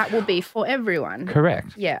ever. That will be for everyone.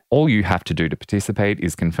 Correct. Yeah. All you have to do to participate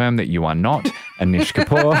is confirm that you are not Anish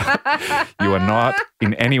Kapoor, you are not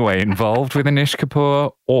in any way involved with Anish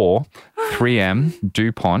Kapoor, or 3M,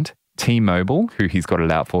 DuPont, T-Mobile, who he's got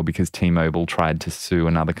it out for because T-Mobile tried to sue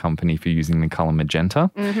another company for using the colour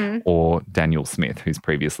magenta, or Daniel Smith, who's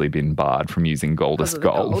previously been barred from using Goldust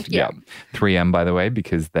Gold. Yeah. 3M, by the way,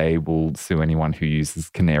 because they will sue anyone who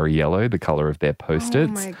uses canary yellow, the colour of their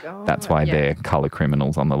Post-its. Oh my God. That's why they're colour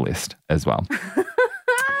criminals on the list as well.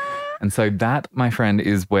 And so that, my friend,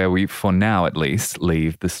 is where we, for now at least,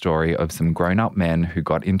 leave the story of some grown-up men who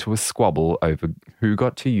got into a squabble over who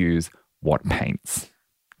got to use what paints.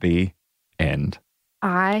 The end.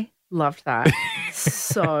 I loved that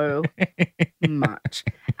so much.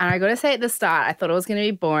 And I got to say at the start, I thought it was going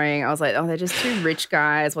to be boring. I was like, oh, they're just two rich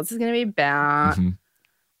guys. What's this going to be about?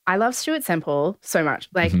 I love Stuart Semple so much.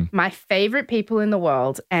 Like my favorite people in the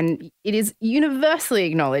world. And it is universally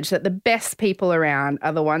acknowledged that the best people around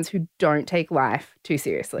are the ones who don't take life too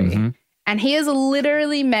seriously. And he has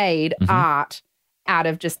literally made art out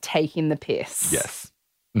of just taking the piss. Yes.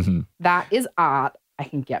 That is art I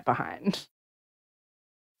can get behind.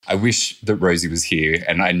 I wish that Rosie was here,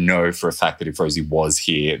 and I know for a fact that if Rosie was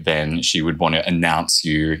here, then she would want to announce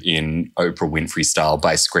you in Oprah Winfrey style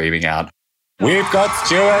by screaming out, "We've got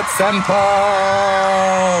Stuart Semple!"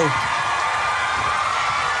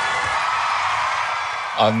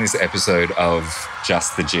 On this episode of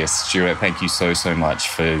Just the Gist, Stuart, thank you so much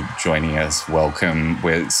for joining us. Welcome.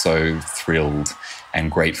 We're so thrilled and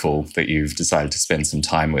grateful that you've decided to spend some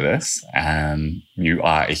time with us. You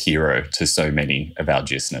are a hero to so many of our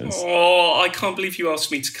listeners. Oh, I can't believe you asked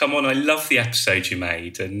me to come on. I love the episode you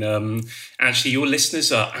made. And actually, your listeners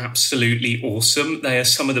are absolutely awesome. They are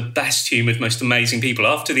some of the best humoured, most amazing people.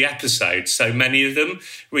 After the episode, so many of them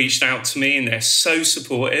reached out to me and they're so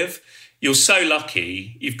supportive. You're so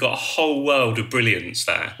lucky. You've got a whole world of brilliance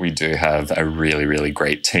there. We do have a really, really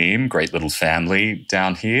great team, great little family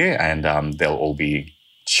down here, and they'll all be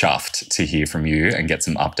chuffed to hear from you and get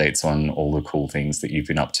some updates on all the cool things that you've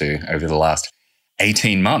been up to over the last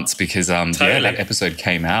 18 months because, that episode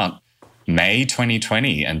came out May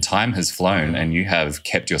 2020 and time has flown and you have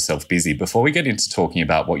kept yourself busy. Before we get into talking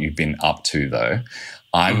about what you've been up to, though,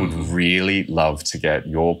 I would really love to get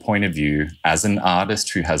your point of view as an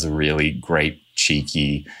artist who has a really great,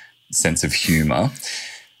 cheeky sense of humour.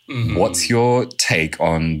 What's your take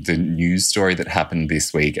on the news story that happened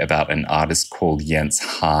this week about an artist called Jens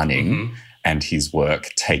Harning and his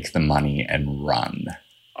work, Take the Money and Run.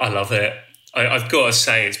 I love it. I've got to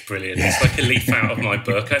say it's brilliant. Yeah. It's like a leaf out of my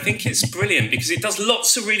book. I think it's brilliant because it does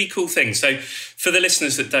lots of really cool things. So for the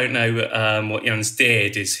listeners that don't know what Jans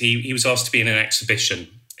did is he was asked to be in an exhibition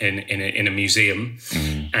in a museum.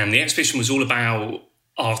 And the exhibition was all about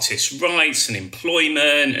artists' rights and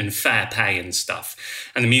employment and fair pay and stuff.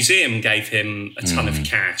 And the museum gave him a ton of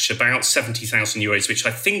cash, about 70,000 euros, which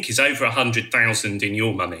I think is over 100,000 in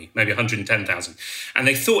your money, maybe 110,000. And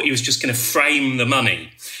they thought he was just going to frame the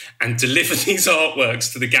money and deliver these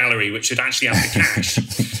artworks to the gallery, which would actually have the cash.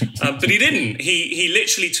 But he didn't. He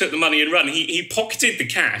literally took the money and run. He pocketed the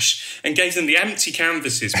cash and gave them the empty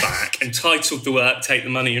canvases back and titled the work, Take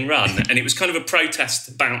the Money and Run. And it was kind of a protest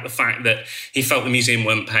about the fact that he felt the museum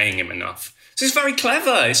weren't paying him enough. So it's very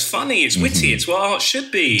clever, it's funny, it's witty, it's what art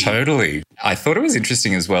should be. Totally. I thought it was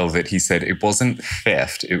interesting as well that he said it wasn't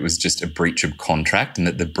theft, it was just a breach of contract, and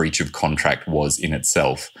that the breach of contract was in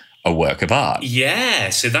itself a work of art. Yeah,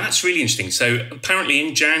 so that's really interesting. So apparently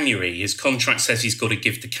in January, his contract says he's got to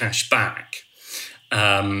give the cash back.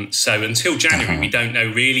 So until January, we don't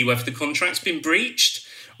know really whether the contract's been breached.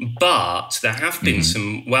 But there have been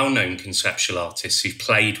some well-known conceptual artists who've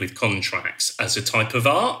played with contracts as a type of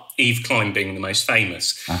art, Yves Klein being the most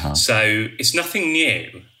famous. So it's nothing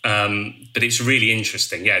new, but it's really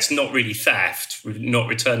interesting. Yeah, it's not really theft, not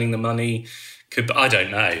returning the money. I don't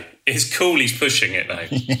know. It's cool he's pushing it, though.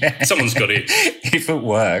 Yeah. Someone's got to. If it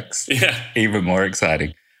works, even more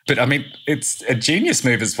exciting. But, I mean, it's a genius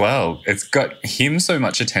move as well. It's got him so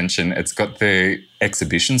much attention. It's got the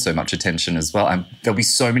exhibition so much attention as well. And there'll be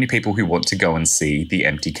so many people who want to go and see the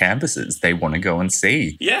empty canvases. They want to go and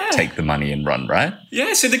see Take the Money and Run, right?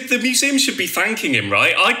 Yeah, so the museum should be thanking him,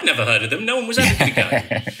 right? I'd never heard of them. No one was ever going to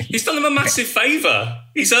go. He's done them a massive favour.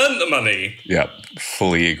 He's earned the money. Yep,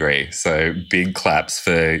 fully agree. So big claps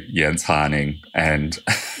for Jens Harning, and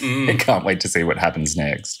I can't wait to see what happens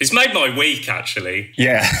next. It's made my week, actually.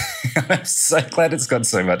 Yeah, I'm so glad it's got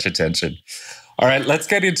so much attention. All right, let's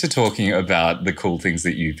get into talking about the cool things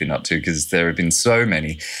that you've been up to, because there have been so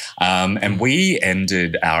many. And we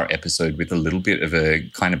ended our episode with a little bit of a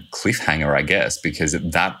kind of cliffhanger, I guess, because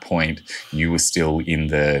at that point you were still in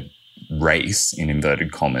the race, in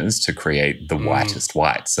inverted commas, to create the whitest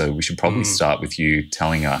white. So we should probably start with you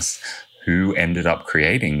telling us who ended up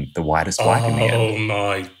creating the whitest white in the end. Oh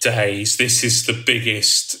my days, this is the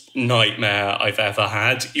biggest nightmare I've ever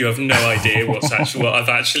had. You have no idea what I've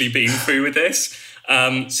actually been through with this.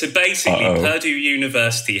 So basically, Purdue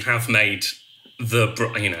University have made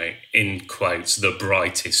in quotes, the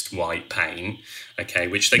brightest white paint, okay,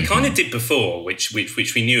 which they kind of did before, which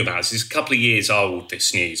we knew about. So it's a couple of years old,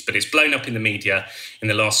 this news, but it's blown up in the media in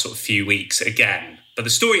the last sort of few weeks again. But the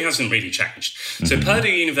story hasn't really changed. So Purdue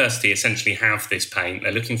University essentially have this paint.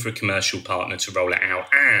 They're looking for a commercial partner to roll it out.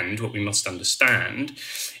 And what we must understand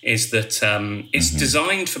is that it's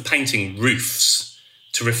designed for painting roofs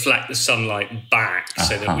to reflect the sunlight back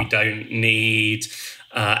so that we don't need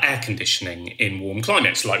air conditioning in warm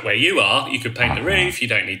climates, like where you are. You could paint the roof, you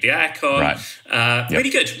don't need the aircon. Right.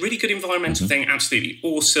 Really good environmental thing, absolutely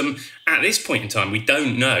awesome. At this point in time, we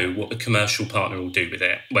don't know what the commercial partner will do with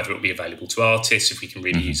it, whether it will be available to artists, if we can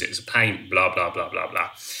really use it as a paint, blah, blah, blah, blah, blah.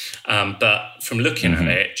 But from looking at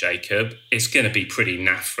it, Jacob, it's going to be pretty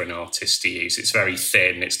naff for an artist to use. It's very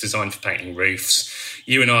thin. It's designed for painting roofs.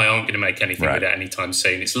 You and I aren't going to make anything with it anytime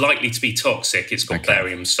soon. It's likely to be toxic. It's got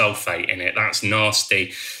barium sulfate in it. That's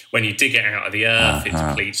nasty. When you dig it out of the earth, it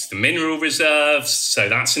depletes the mineral reserves. So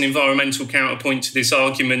that's an environmental counterpoint to this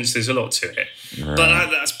argument. So there's a lot to it. Right. But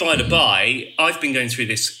that's by the by. I've been going through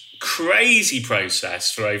this crazy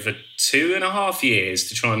process for over 2.5 years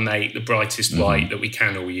to try and make the brightest white that we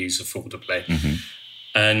can all use affordably.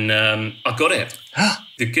 And I got it.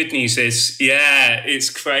 The good news is, it's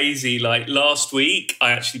crazy. Like last week,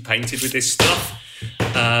 I actually painted with this stuff.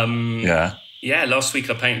 Last week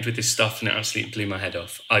I painted with this stuff and it absolutely blew my head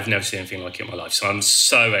off. I've never seen anything like it in my life. So I'm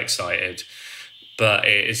so excited. But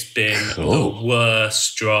it has been the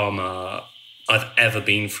worst drama I've ever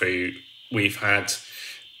been through. We've had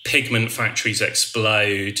pigment factories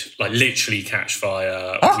explode, like literally catch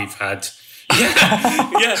fire. We've had...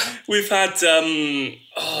 we've had,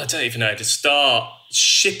 I don't even know how to start.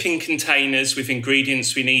 Shipping containers with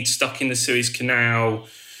ingredients we need stuck in the Suez Canal.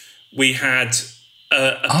 We had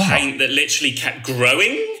a paint that literally kept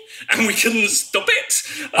growing and we couldn't stop it.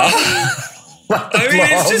 I mean,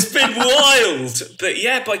 it's just been wild. But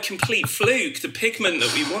by complete fluke, the pigment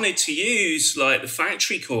that we wanted to use, like the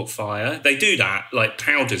factory caught fire. They do that. Like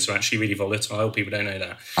powders are actually really volatile. People don't know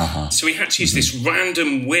that. So we had to use this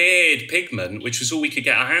random weird pigment, which was all we could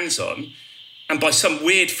get our hands on. And by some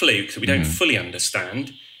weird fluke that we don't fully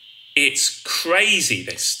understand, it's crazy,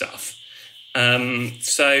 this stuff.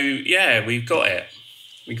 So, yeah, we've got it.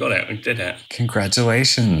 We got it. We did it.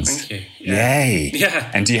 Congratulations. Thank you. Yeah. Yay.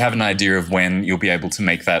 Yeah. And do you have an idea of when you'll be able to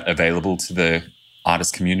make that available to the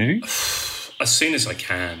artist community? As soon as I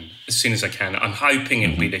can. As soon as I can. I'm hoping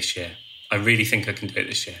it'll be this year. I really think I can do it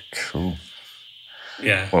this year. Cool.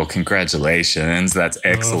 Yeah. Well, congratulations. That's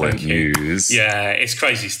excellent news. Yeah, it's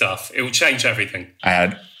crazy stuff. It will change everything. I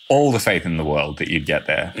had all the faith in the world that you'd get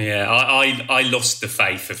there. Yeah, I lost the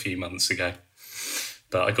faith a few months ago,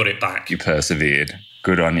 but I got it back. You persevered.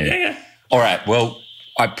 Good on you. Yeah. All right. Well,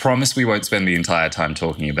 I promise we won't spend the entire time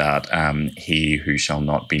talking about He Who Shall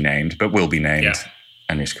Not Be Named, but will be named,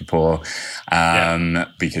 Anish Kapoor,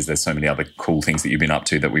 because there's so many other cool things that you've been up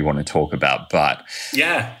to that we want to talk about. But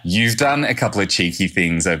you've done a couple of cheeky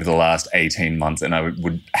things over the last 18 months, and I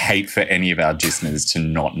would hate for any of our listeners to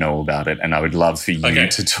not know about it. And I would love for you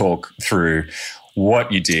to talk through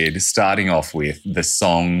what you did, starting off with the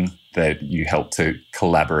song that you helped to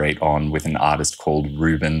collaborate on with an artist called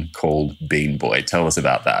Ruben, called Bean Boy. Tell us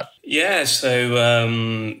about that. Yeah,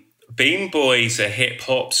 so Bean Boy's a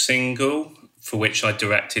hip-hop single for which I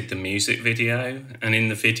directed the music video. And in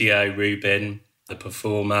the video, Ruben, the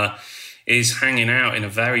performer, is hanging out in a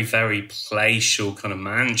very, very palatial kind of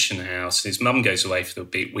mansion house. His mum goes away for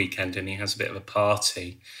the weekend and he has a bit of a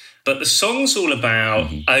party. But the song's all about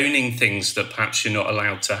owning things that perhaps you're not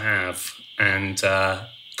allowed to have, and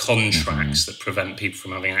contracts that prevent people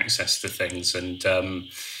from having access to things. And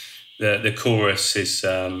the chorus is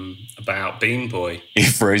about Bean Boy.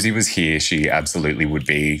 If Rosie was here, she absolutely would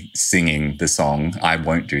be singing the song. I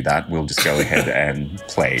won't do that. We'll just go ahead and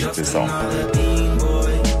play the song.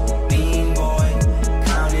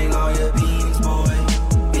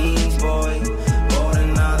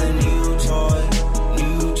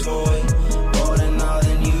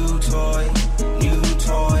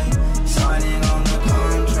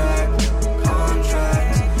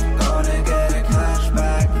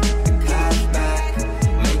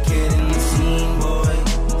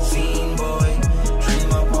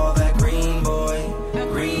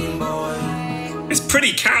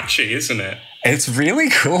 Pretty catchy, isn't it? It's really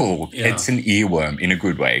cool. Yeah. It's an earworm in a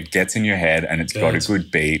good way. It gets in your head and it's got a good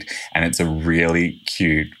beat, and it's a really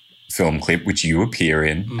cute film clip which you appear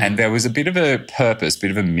in. And there was a bit of a purpose, bit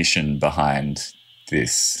of a mission behind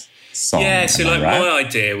this song. Yeah, so like right?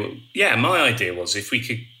 my idea was if we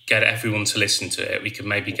could get everyone to listen to it, we could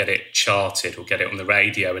maybe get it charted or get it on the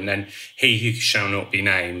radio, and then He Who Shall Not Be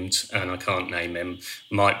Named, and I can't name him,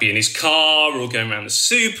 might be in his car or going around the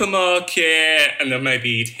supermarket, and then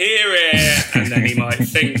maybe he'd hear it and then he might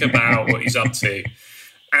think about what he's up to.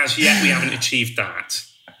 As yet, we haven't achieved that,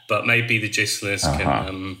 but maybe the Gistlers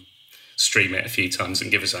can stream it a few times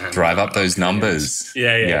and give us a hand. Drive up those numbers.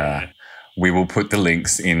 Yeah. We will put the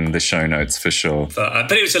links in the show notes for sure. But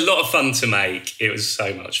it was a lot of fun to make. It was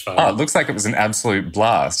so much fun. Oh, it looks like it was an absolute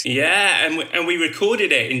blast. Yeah, and we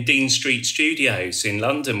recorded it in Dean Street Studios in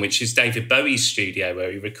London, which is David Bowie's studio, where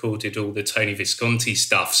he recorded all the Tony Visconti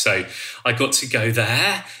stuff. So I got to go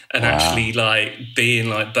there and actually be in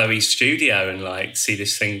Bowie's studio and see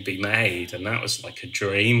this thing be made. And that was like a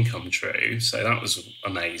dream come true. So that was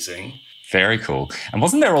amazing. Very cool. And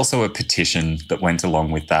wasn't there also a petition that went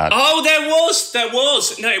along with that? Oh, there was.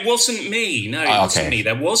 No, it wasn't me. No, it wasn't me.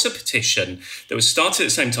 There was a petition that was started at the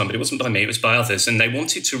same time, but it wasn't by me. It was by others. And they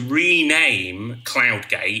wanted to rename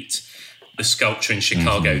Cloudgate, the sculpture in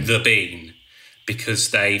Chicago, The Bean,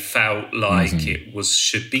 because they felt like it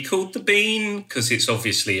should be called The Bean because it's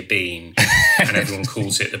obviously a bean and everyone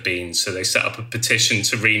calls it The Bean. So they set up a petition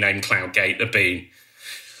to rename Cloudgate The Bean.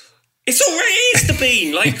 It's already The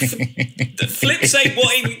Bean. Flip say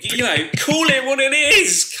call it what it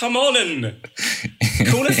is. Come on and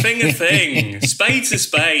call a thing. Spade's a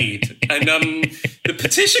spade. And the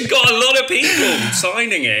petition got a lot of people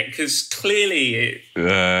signing it because clearly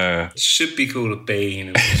it should be called a bean,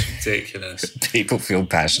 and it's ridiculous. People feel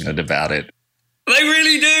passionate about it. They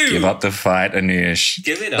really do. Give up the fight, Anish.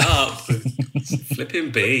 Give it up.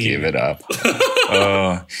 Flipping bean. Give it up.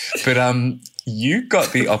 But you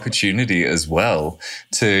got the opportunity as well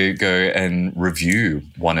to go and review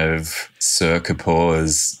one of Sir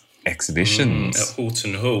Kapoor's exhibitions. At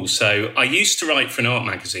Horton Hall. So I used to write for an art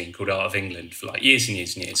magazine called Art of England for years and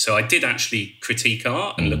years and years. So I did actually critique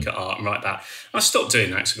art and look at art and write that. I stopped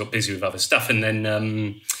doing that because I got busy with other stuff. And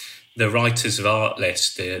then the Writers of Art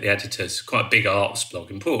list, the editors, quite a big arts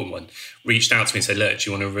blog, important one, reached out to me and said, look,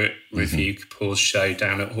 do you want to review Kapoor's show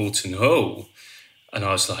down at Horton Hall? And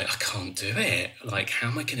I was like, I can't do it. Like, how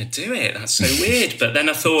am I going to do it? That's so weird. But then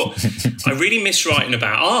I thought, I really miss writing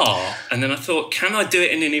about art. And then I thought, can I do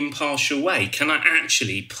it in an impartial way? Can I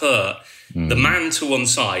actually put the man to one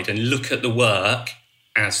side and look at the work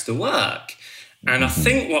as the work? And I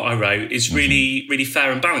think what I wrote is really, really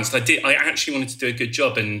fair and balanced. I actually wanted to do a good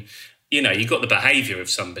job. And, you know, you got the behaviour of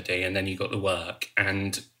somebody and then you got the work.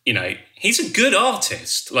 And, you know, he's a good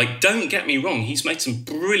artist. Like, don't get me wrong. He's made some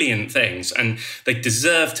brilliant things and they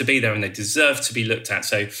deserve to be there and they deserve to be looked at.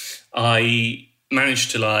 So I managed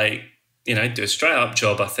to, like, you know, do a straight up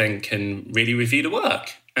job, I think, and really review the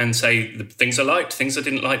work and say the things I liked, things I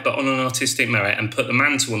didn't like, but on an artistic merit, and put the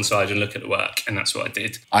man to one side and look at the work. And that's what I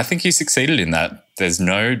did. I think you succeeded in that. There's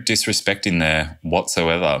no disrespect in there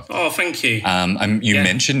whatsoever. Oh, thank you. You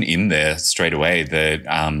mentioned in there straight away that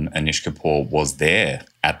Anish Kapoor was there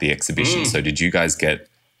at the exhibition. So did you guys get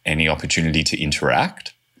any opportunity to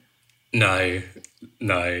interact? No.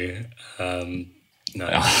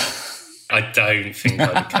 I don't think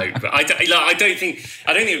I'd cope. But I don't think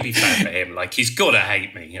it would be fair for him. Like, he's got to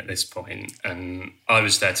hate me at this point, and I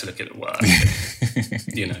was there to look at the work.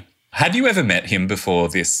 You know. Had you ever met him before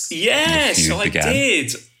this? Yes, I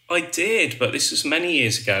did. But this was many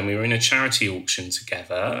years ago, and we were in a charity auction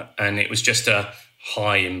together, and it was just a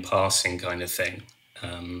hi in passing kind of thing.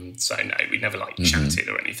 So no, we never chatted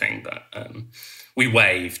or anything, but we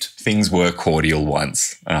waved. Things were cordial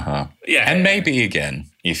once. Yeah, and maybe again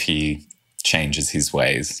if he changes his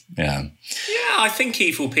ways. Yeah, I think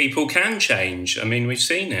evil people can change. I mean, we've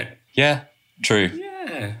seen it. Yeah, true.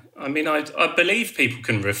 Yeah, I mean, I believe people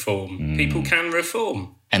can reform. People can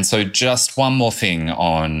reform. And so just one more thing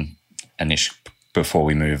on Anish before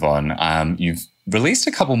we move on. You've released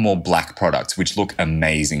a couple more black products, which look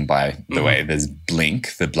amazing, by the way. There's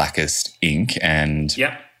Blink, the blackest ink, and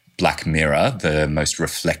Black Mirror, the most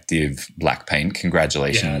reflective black paint.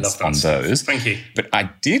 Congratulations on those. Thank you. But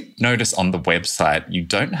I did notice on the website, you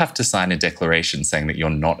don't have to sign a declaration saying that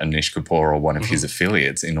you're not Anish Kapoor or one of his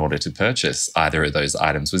affiliates in order to purchase either of those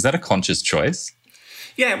items. Was that a conscious choice?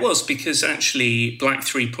 Yeah, it was, because actually Black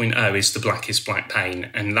 3.0 is the blackest black paint,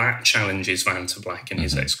 and that challenges Van to Black in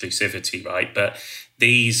his exclusivity, right? But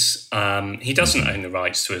these, he doesn't own the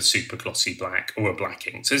rights to a super glossy black or a black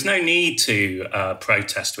ink. So there's no need to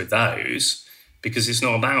protest with those, because it's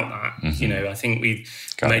not about that. You know, I think we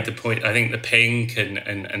made the point. I think the pink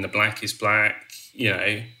and the black is black, you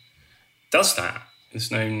know, does that.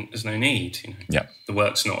 There's no need, you know. Yeah. The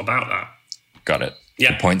work's not about that. Got it.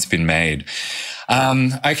 Yeah. The point's been made.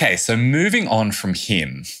 Okay, so moving on from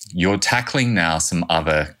him, you're tackling now some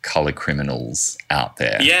other colour criminals out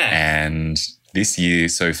there. Yeah. And this year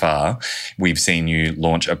so far, we've seen you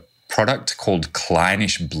launch a product called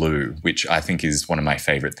Kleinish Blue, which I think is one of my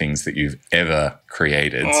favourite things that you've ever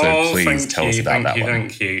created. So please tell us about that one.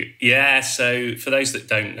 Thank you. Yeah, so for those that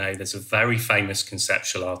don't know, there's a very famous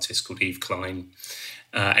conceptual artist called Yves Klein.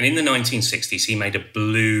 And in the 1960s, he made a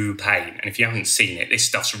blue paint. And if you haven't seen it, this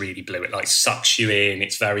stuff's really blue. It like sucks you in.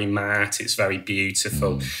 It's very matte. It's very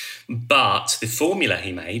beautiful. But the formula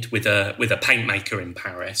he made with a paint maker in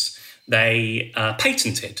Paris, they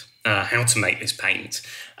patented how to make this paint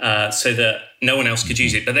so that no one else could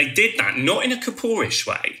use it. But they did that not in a Kapoorish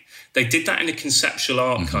way. They did that in a conceptual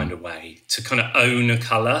art kind of way, to kind of own a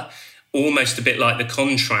colour. Almost a bit like the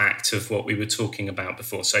contract of what we were talking about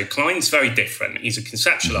before. So Klein's very different. He's a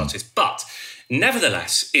conceptual artist, but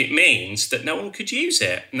nevertheless, it means that no one could use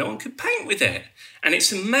it. No one could paint with it. And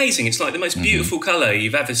it's amazing. It's like the most beautiful colour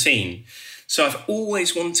you've ever seen. So I've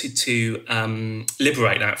always wanted to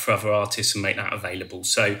liberate that for other artists and make that available.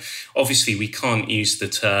 So obviously we can't use the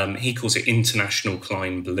term, he calls it International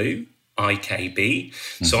Klein Blue, IKB.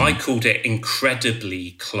 So I called it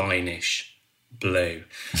Incredibly Kleinish Blue.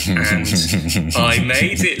 And I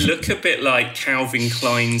made it look a bit like Calvin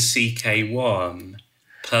Klein's CK1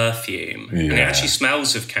 perfume. And it actually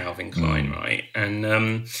smells of Calvin Klein, right?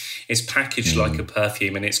 And it's packaged like a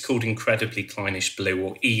perfume, and it's called Incredibly Kleinish Blue,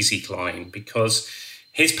 or Easy Klein, because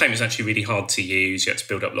his paint was actually really hard to use. You had to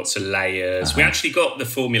build up lots of layers. We actually got the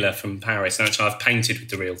formula from Paris, and actually I've painted with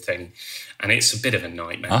the real thing, and it's a bit of a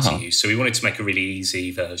nightmare to use. So we wanted to make a really easy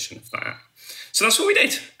version of that. So that's what we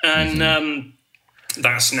did. And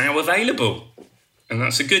that's now available. And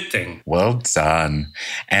that's a good thing. Well done.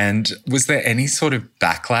 And was there any sort of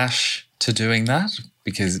backlash to doing that?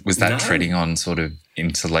 Because was that treading on sort of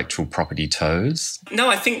intellectual property toes? No,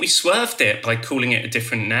 I think we swerved it by calling it a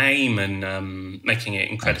different name and making it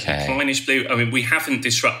Incredibly Kleinish Blue. I mean, we haven't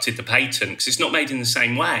disrupted the patent because it's not made in the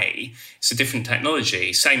same way. It's a different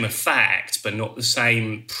technology, same effect, but not the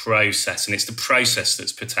same process. And it's the process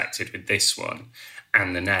that's protected with this one.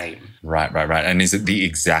 and the name. Right. And is it the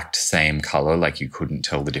exact same colour? Like you couldn't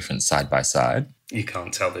tell the difference side by side? You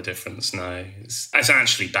can't tell the difference, no. It's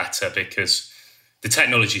actually better because the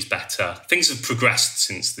technology's better. Things have progressed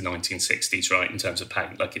since the 1960s, right, in terms of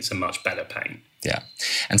paint. Like it's a much better paint. Yeah.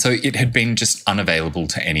 And so it had been just unavailable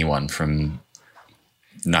to anyone from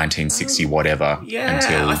 1960 whatever until this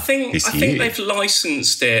year. I think they've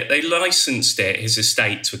licensed it. They licensed it, his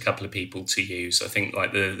estate, to a couple of people to use. I think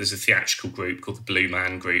like there's a theatrical group called the Blue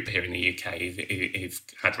Man Group here in the UK who've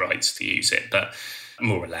had rights to use it. But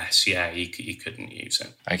more or less, you couldn't use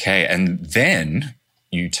it. Okay, and then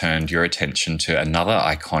you turned your attention to another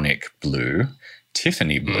iconic blue,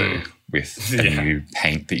 Tiffany blue, with a new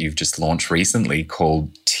paint that you've just launched recently called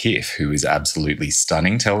Tiff, who is absolutely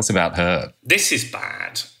stunning. Tell us about her. This is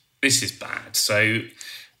bad. So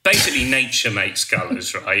basically nature makes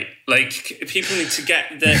colours, right? Like people need to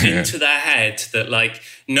get into their head that like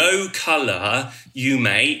no colour you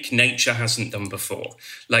make, nature hasn't done before.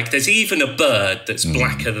 Like there's even a bird that's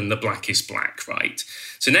blacker than the blackest black, right?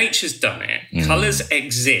 So nature's done it. Colours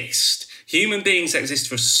exist. Human beings exist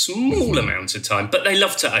for a small amount of time, but they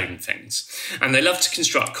love to own things. And they love to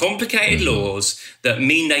construct complicated laws that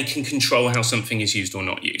mean they can control how something is used or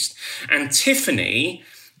not used. And Tiffany,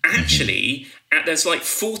 actually, there's like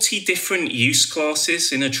 40 different use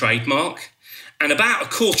classes in a trademark. And about a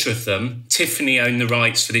quarter of them, Tiffany own the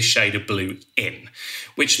rights for this shade of blue in,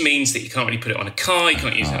 which means that you can't really put it on a car, you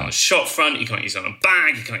can't use it on a shop front, you can't use it on a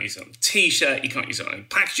bag, you can't use it on a T-shirt, you can't use it on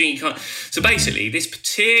packaging, So basically, this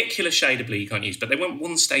particular shade of blue you can't use, but they went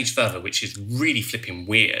one stage further, which is really flipping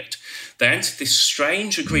weird. They entered this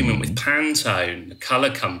strange agreement with Pantone, the colour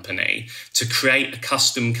company, to create a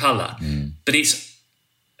custom colour. But it's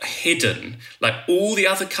hidden. Like all the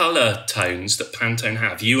other colour tones that Pantone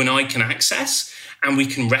have, you and I can access and we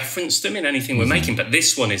can reference them in anything we're making. But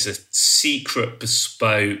this one is a secret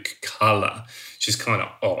bespoke colour, which is kind of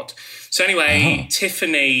odd. So anyway,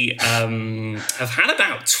 Tiffany have had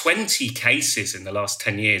about 20 cases in the last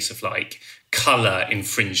 10 years of like colour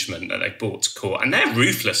infringement that they've brought to court. And they're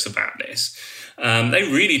ruthless about this. They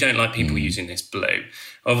really don't like people using this blue.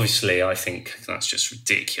 Obviously, I think that's just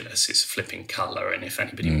ridiculous. It's a flipping colour, and if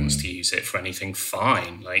anybody wants to use it for anything,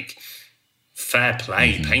 fine. Like, fair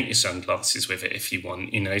play. Paint your sunglasses with it if you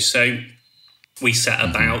want, So we set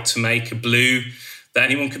about to make a blue that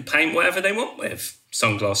anyone could paint whatever they want with.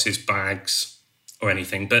 Sunglasses, bags, or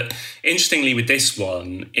anything. But interestingly, with this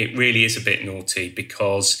one, it really is a bit naughty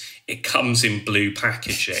because it comes in blue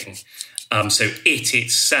packaging. So it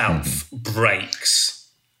itself breaks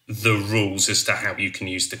the rules as to how you can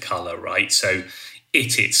use the colour, right? So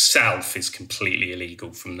it itself is completely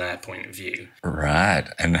illegal from their point of view. Right.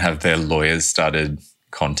 And have their lawyers started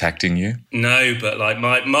contacting you? No, but like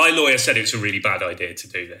my lawyer said it's a really bad idea to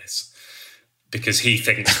do this because he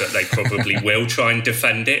thinks that they probably will try and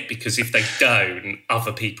defend it because if they don't,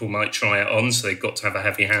 other people might try it on, so they've got to have a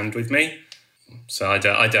heavy hand with me. So I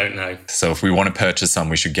don't know. So if we want to purchase some,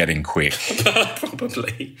 we should get in quick.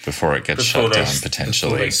 Probably. Before it gets shut down,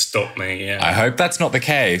 potentially. Before they stop me, yeah. I hope that's not the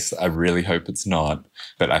case. I really hope it's not.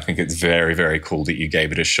 But I think it's very, very cool that you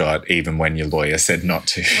gave it a shot, even when your lawyer said not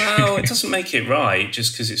to. Well, it doesn't make it right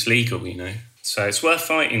just because it's legal, So it's worth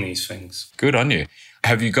fighting these things. Good on you.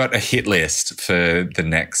 Have you got a hit list for the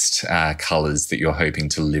next colours that you're hoping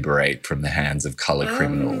to liberate from the hands of colour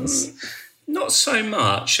criminals? Not so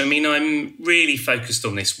much. I mean, I'm really focused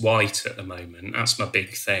on this white at the moment. That's my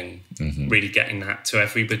big thing, really getting that to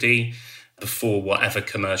everybody before whatever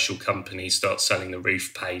commercial company starts selling the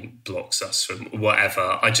roof paint, blocks us from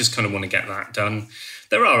whatever. I just kind of want to get that done.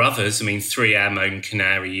 There are others. I mean, 3M own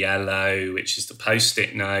Canary Yellow, which is the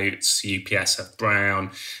Post-it notes. UPS have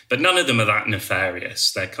brown. But none of them are that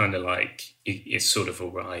nefarious. They're kind of like, it's sort of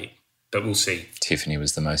all right. But we'll see. Tiffany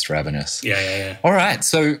was the most ravenous. Yeah. All right,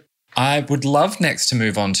 so I would love next to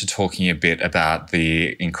move on to talking a bit about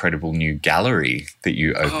the incredible new gallery that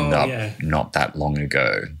you opened up not that long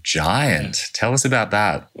ago. Giant. Yeah. Tell us about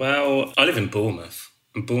that. Well, I live in Bournemouth,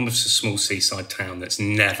 and Bournemouth's a small seaside town that's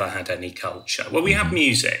never had any culture. Well, we have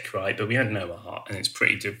music, right, but we had no art, and it's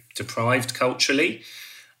pretty deprived culturally.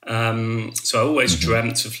 So I always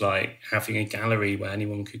dreamt of like having a gallery where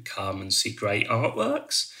anyone could come and see great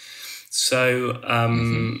artworks. So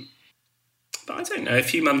but I don't know, a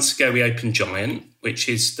few months ago we opened Giant, which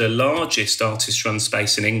is the largest artist-run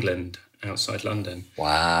space in England outside London.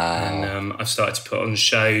 Wow. And I've started to put on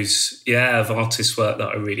shows, of artist work that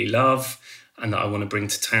I really love and that I want to bring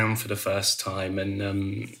to town for the first time. And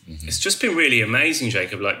it's just been really amazing,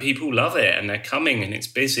 Jacob. Like, people love it and they're coming and it's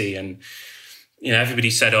busy. And everybody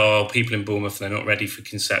said, oh, people in Bournemouth, they're not ready for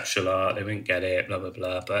conceptual art, they won't get it, blah, blah,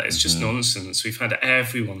 blah. But it's just nonsense. We've had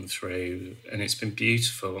everyone through and it's been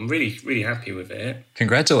beautiful. I'm really, really happy with it.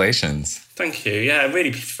 Congratulations. Thank you. Yeah, I'm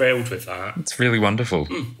really thrilled with that. It's really wonderful.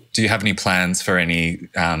 Do you have any plans for any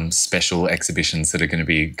special exhibitions that are going to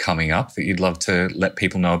be coming up that you'd love to let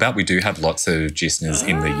people know about? We do have lots of listeners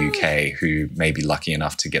in the UK who may be lucky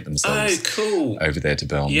enough to get themselves over there to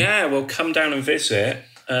Belm. Yeah, well, come down and visit.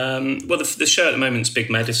 The show at the moment is Big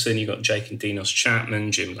Medicine. You've got Jake and Dinos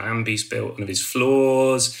Chapman, Jim Lambie's built one of his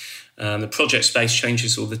floors. The project space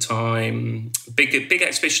changes all the time. Big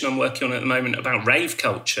exhibition I'm working on at the moment about rave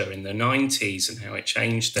culture in the 90s and how it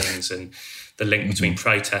changed things and the link between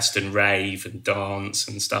protest and rave and dance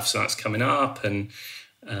and stuff. So that's coming up. And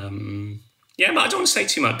but I don't want to say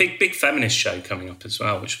too much. Big feminist show coming up as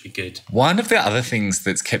well, which would be good. One of the other things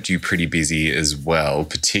that's kept you pretty busy as well,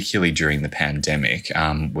 particularly during the pandemic,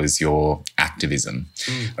 was your activism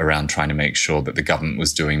around trying to make sure that the government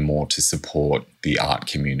was doing more to support the art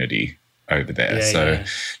community over there.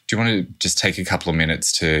 Do you want to just take a couple of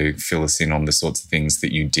minutes to fill us in on the sorts of things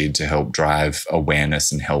that you did to help drive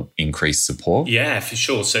awareness and help increase support? Yeah, for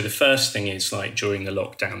sure. So the first thing is, like, during the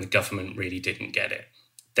lockdown, the government really didn't get it.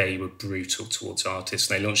 They were brutal towards artists.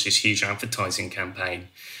 They launched this huge advertising campaign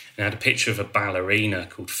and had a picture of a ballerina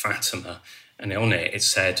called Fatima. And on it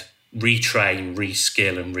said, retrain,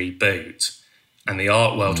 reskill and reboot. And the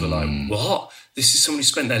art world were like, what? This is someone who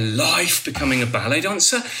spent their life becoming a ballet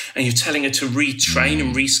dancer and you're telling her to retrain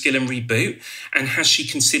and reskill and reboot? And has she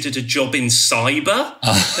considered a job in cyber?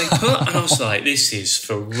 They put, and I was like, this is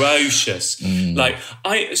ferocious. Like,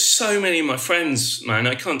 so many of my friends, man,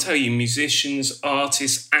 I can't tell you, musicians,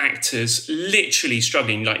 artists, actors, literally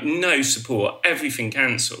struggling, like no support, everything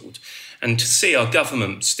cancelled. And to see our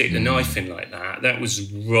government stick the knife in like that, that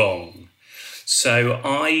was wrong. So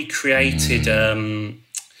I created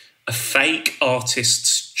a fake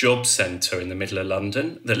artists' job centre in the middle of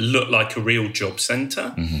London that looked like a real job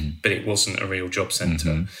centre, but it wasn't a real job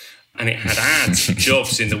centre. And it had ads,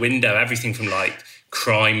 jobs in the window, everything from like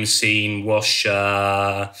crime scene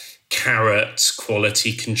washer, carrot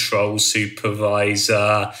quality control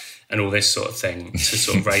supervisor, and all this sort of thing to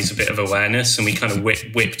sort of raise a bit of awareness. And we kind of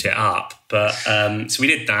whipped it up. But so we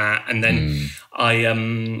did that. And then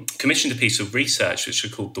I commissioned a piece of research which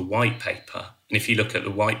was called The White Paper. And if you look at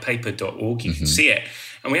thewhitepaper.org, you can see it.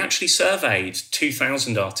 And we actually surveyed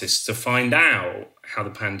 2,000 artists to find out how the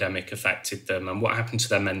pandemic affected them and what happened to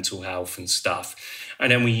their mental health and stuff. And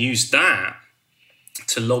then we used that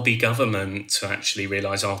to lobby government to actually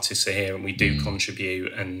realise artists are here and we do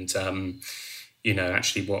contribute and,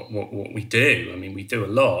 actually what we do. I mean, we do a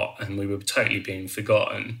lot and we were totally being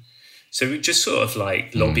forgotten. So we just sort of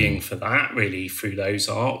like lobbying for that really through those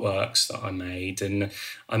artworks that I made. And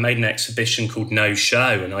I made an exhibition called No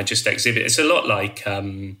Show and I just exhibit. It's a lot like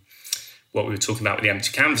what we were talking about with the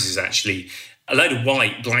empty canvases, actually. A load of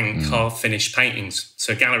white, blank, half-finished paintings.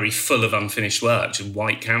 So a gallery full of unfinished work, just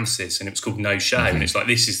white canvases. And it was called No Show. And it's like,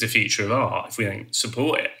 this is the future of art if we don't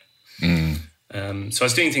support it. So I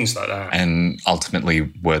was doing things like that. And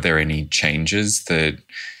ultimately, were there any changes that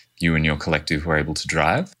you and your collective were able to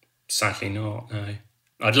drive? Sadly not, no.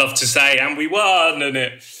 I'd love to say, and we won, and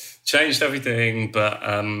it changed everything, but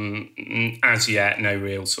as yet, no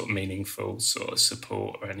real sort of meaningful sort of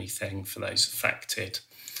support or anything for those affected.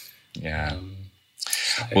 Yeah.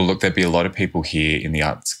 Well, look, there'd be a lot of people here in the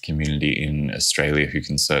arts community in Australia who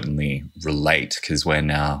can certainly relate because we're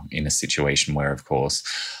now in a situation where, of course,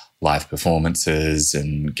 live performances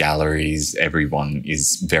and galleries, everyone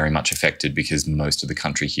is very much affected because most of the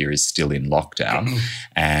country here is still in lockdown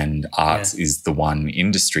and arts is the one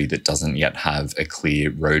industry that doesn't yet have a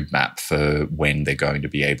clear roadmap for when they're going to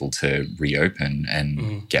be able to reopen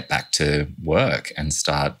and get back to work and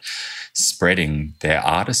start spreading their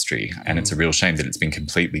artistry. And it's a real shame that it's been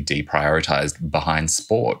completely deprioritized behind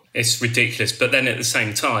sport. It's ridiculous. But then at the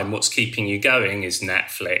same time, what's keeping you going is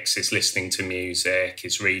Netflix, is listening to music,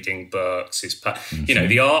 is reading books, is,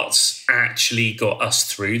 the arts actually got us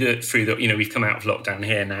through the, we've come out of lockdown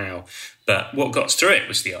here now. But what got us through it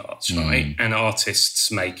was the arts, right? And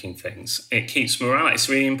artists making things. It keeps morale. It's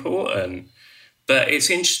really important. But it's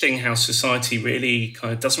interesting how society really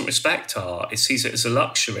kind of doesn't respect art. It sees it as a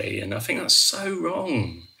luxury. And I think that's so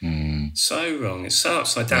wrong. So wrong. It's so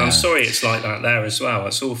upside down. I'm sorry it's like that there as well.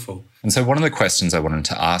 It's awful. And so one of the questions I wanted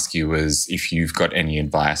to ask you was if you've got any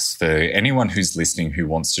advice for anyone who's listening who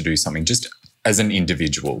wants to do something just as an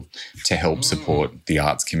individual to help support the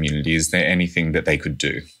arts community. Is there anything that they could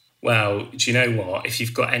do? Well, do you know what? If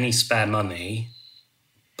you've got any spare money,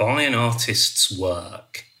 buy an artist's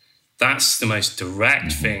work. That's the most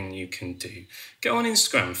direct thing you can do. Go on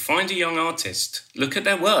Instagram, find a young artist, look at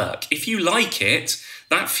their work. If you like it,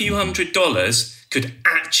 that few $100 could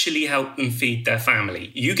actually help them feed their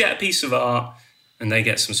family. You get a piece of art and they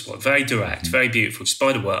get some support. Very direct, very beautiful. Just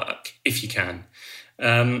buy the work if you can.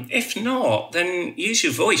 If not, then use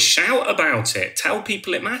your voice, shout about it, tell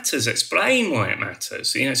people it matters, explain why it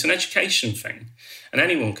matters. It's an education thing, and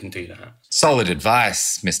anyone can do that. Solid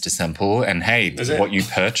advice, Mr. Semple. And hey, what you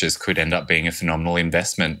purchase could end up being a phenomenal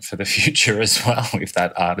investment for the future as well if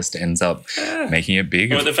that artist ends up making it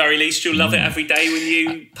big. Or at the very least, you'll love it every day when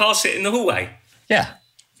you pass it in the hallway. Yeah,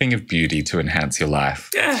 thing of beauty to enhance your life.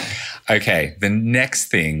 Yeah. Okay, the next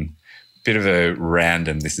thing, bit of a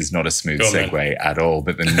random, this is not a smooth segue at all,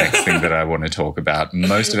 but the next thing that I want to talk about,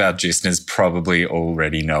 most of our listeners probably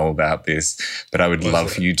already know about this, but I would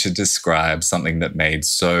love for you to describe something that made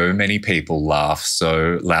so many people laugh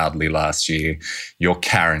so loudly last year, your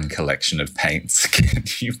Karen collection of paints. Can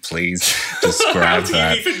you please describe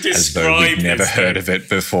that as though we've never heard of it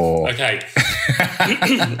before? Okay.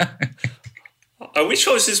 I wish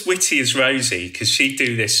I was as witty as Rosie because she'd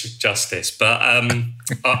do this justice, but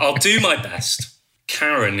I'll do my best.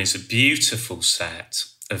 Karen is a beautiful set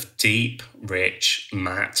of deep, rich,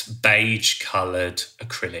 matte, beige-coloured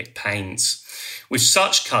acrylic paints with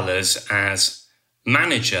such colours as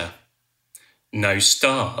Manager, No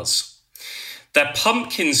Stars. They're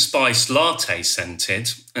pumpkin spice latte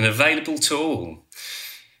scented and available to all.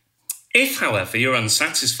 If, however, you're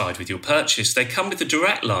unsatisfied with your purchase, they come with a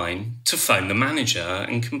direct line to phone the manager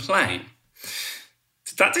and complain.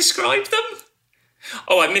 Did that describe them?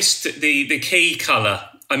 Oh, I missed the key colour.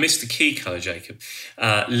 I missed the key colour, Jacob.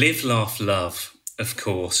 Live, laugh, love, of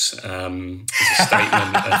course, is a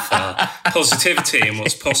statement of positivity and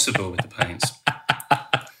what's possible with the paints.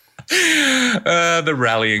 The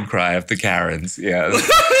rallying cry of the Karens, yes.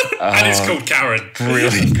 And it's called Karen.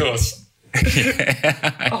 Brilliant. Of course.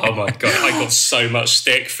 Oh my God, I got so much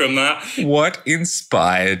stick from that. What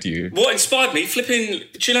inspired you? What inspired me? Flipping,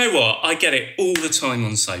 do you know what? I get it all the time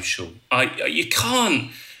on social. You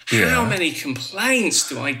can't. How many complaints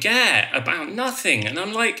do I get about nothing? And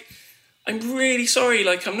I'm like, I'm really sorry.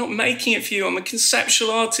 Like, I'm not making it for you. I'm a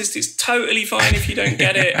conceptual artist. It's totally fine if you don't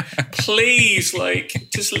get it. Please, like,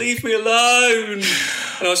 just leave me alone.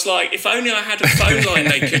 And I was like, if only I had a phone line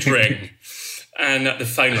they could ring. And the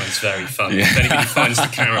phone line's very fun. If anybody finds the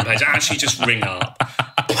Karen page, actually just ring up.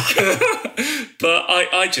 But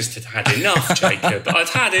I just had enough, Jacob. I'd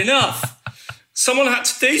had enough. Someone had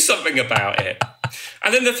to do something about it.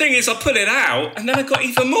 And then the thing is, I put it out, and then I got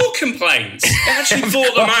even more complaints. It actually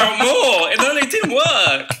brought them out more, and then it didn't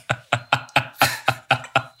work.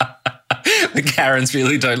 The Karens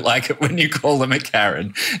really don't like it when you call them a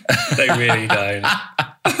Karen. They really don't.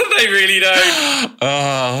 They really don't.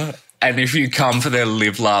 Oh, and if you come for their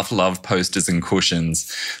live, laugh, love posters and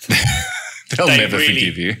cushions, they'll never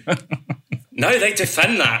forgive you. No, they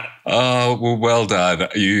defend that. Oh, well done.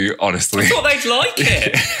 You honestly... I thought they'd like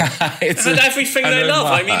it. It's had everything they love.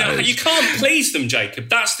 I mean, you can't please them, Jacob.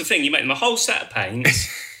 That's the thing. You make them a whole set of paints.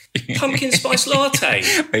 Pumpkin spice latte.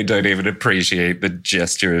 They don't even appreciate the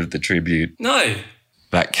gesture of the tribute. No.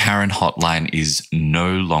 That Karen hotline is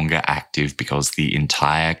no longer active because the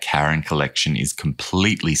entire Karen collection is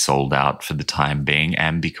completely sold out for the time being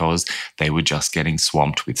and because they were just getting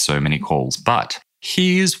swamped with so many calls. But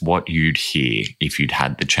here's what you'd hear if you'd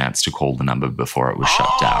had the chance to call the number before it was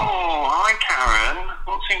shut down. Oh, hi Karen.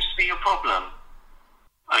 What seems to be your problem?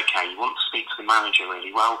 Okay, you want to speak to the manager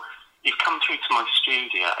really. Well, you've come through to my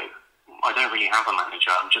studio. I don't really have a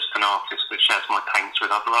manager. I'm just an artist that shares my paints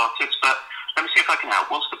with other artists, but let me see if I can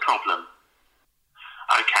help. What's the problem?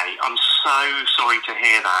 Okay, I'm so sorry to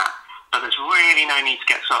hear that, but there's really no need to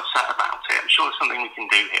get so upset about it. I'm sure there's something we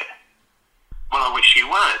can do here. Well, I wish you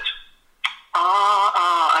would.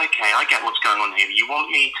 Okay, I get what's going on here. You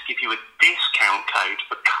want me to give you a discount code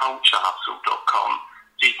for culturehustle.com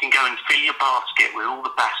so you can go and fill your basket with all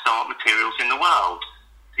the best art materials in the world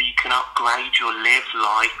so you can upgrade your live,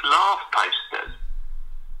 life, laugh posters.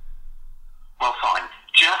 Well, fine.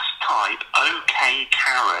 Just type OK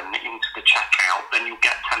Karen into the checkout, then you'll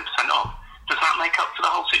get 10% off. Does that make up for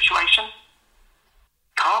the whole situation?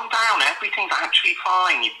 Calm down, everything's actually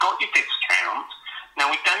fine. You've got your discount.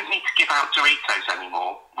 Now, we don't need to give out Doritos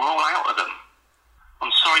anymore. We're all out of them.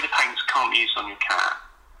 I'm sorry the paints can't be used on your cat.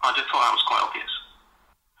 I just thought that was quite obvious.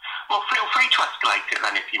 Well, feel free to escalate it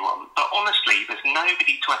then if you want. But honestly, there's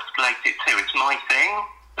nobody to escalate it to. It's my thing.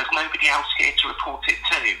 There's nobody else here to report it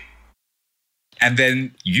to. And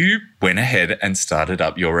then you went ahead and started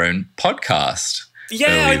up your own podcast.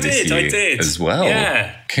 earlier this year I did as well.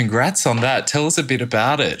 Yeah. Congrats on that. Tell us a bit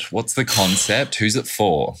about it. What's the concept? Who's it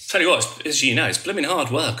for? Tell you what, as you know, it's blooming hard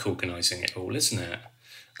work organising it all, isn't it?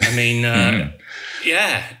 I mean,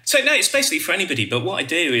 yeah. So, no, it's basically for anybody. But what I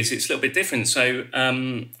do is it's a little bit different. So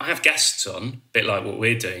I have guests on, a bit like what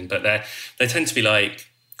we're doing, but they tend to be like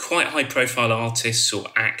quite high-profile artists or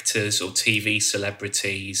actors or TV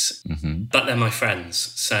celebrities, but they're my friends.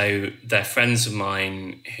 So they're friends of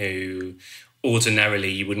mine who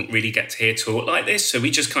ordinarily you wouldn't really get to hear talk like this. So we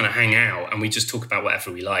just kind of hang out and we just talk about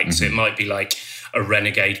whatever we like. So it might be like a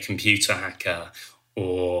renegade computer hacker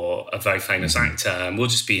or a very famous actor, and we'll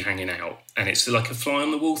just be hanging out. And it's like a fly on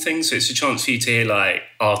the wall thing. So it's a chance for you to hear like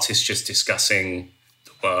artists just discussing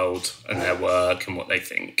the world and their work and what they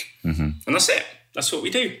think. And that's it. That's what we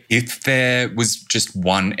do. If there was just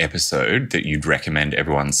one episode that you'd recommend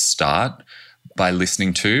everyone start by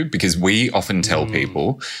listening to, because we often tell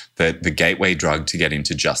people that the gateway drug to get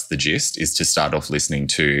into Just the Gist is to start off listening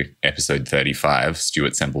to episode 35,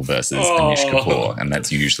 Stuart Semple versus Anish Kapoor, and that's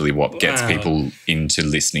usually what gets people into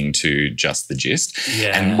listening to Just the Gist.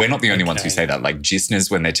 Yeah, and we're not the only ones who say that. Like Gistners,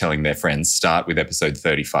 when they're telling their friends, start with episode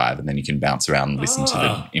 35 and then you can bounce around and listen to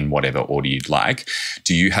them in whatever order you'd like.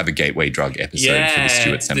 Do you have a gateway drug episode for the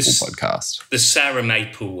Stuart Semple podcast? The Sarah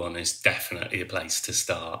Maple one is definitely a place to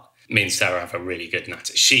start. Me and Sarah have a really good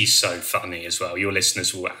natter. She's so funny as well. Your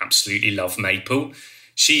listeners will absolutely love Maple.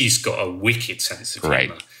 She's got a wicked sense of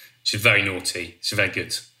humour. She's very naughty. She's very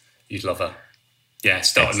good. You'd love her. Yeah,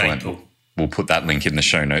 start with Maple. We'll put that link in the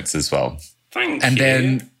show notes as well. Thank you. And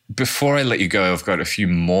then before I let you go, I've got a few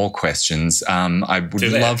more questions. I would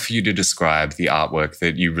love for you to describe the artwork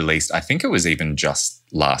that you released. I think it was even just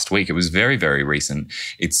last week. It was very, very recent.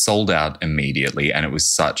 It sold out immediately and it was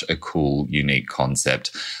such a cool, unique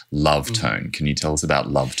concept. Love Tone. Can you tell us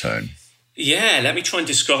about Love Tone? Yeah, let me try and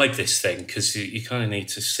describe this thing because you kind of need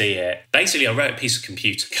to see it. Basically, I wrote a piece of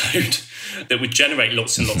computer code that would generate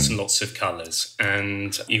lots and lots and lots of colours.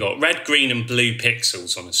 And you got red, green and blue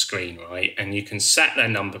pixels on a screen, right? And you can set their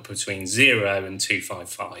number between 0 and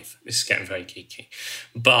 255. This is getting very geeky.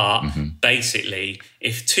 But basically,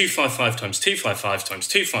 if 255 times 255 times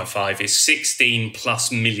 255 is 16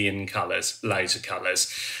 plus million colours, loads of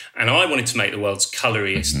colours. And I wanted to make the world's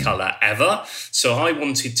coloriest colour ever. So I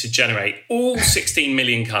wanted to generate all 16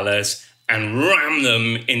 million colours and ram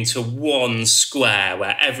them into one square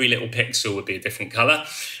where every little pixel would be a different colour.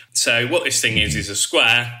 So what this thing is a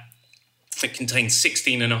square that contains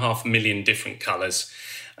 16.5 million different colours.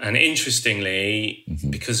 And interestingly,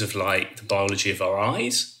 because of like the biology of our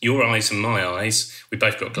eyes, your eyes and my eyes, we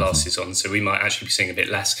both got glasses on, so we might actually be seeing a bit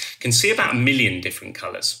less, can see about 1 million different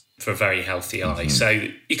colours for a very healthy eye. So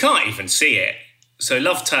you can't even see it. So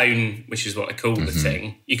Love Tone, which is what I call the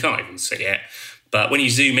thing, you can't even see it. But when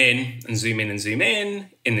you zoom in and zoom in and zoom in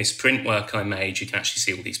this print work I made, you can actually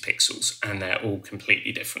see all these pixels and they're all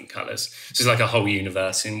completely different colours. So it's like a whole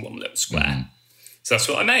universe in one little square. So that's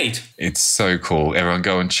what I made. It's so cool. Everyone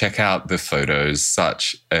go and check out the photos.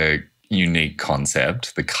 Such a unique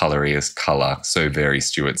concept. The coloriest colour. So very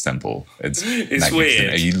Stuart Semple. It's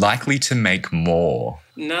weird. Are you likely to make more?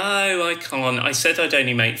 No, I can't. I said I'd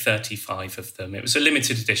only make 35 of them. It was a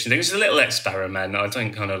limited edition. It was a little experiment. I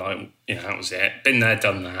don't kind of like, that was it. Been there,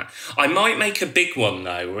 done that. I might make a big one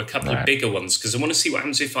though, or a couple of bigger ones, because I want to see what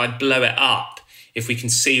happens if I blow it up. If we can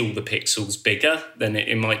see all the pixels bigger, then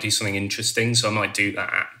it might do something interesting. So I might do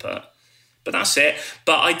that, but that's it.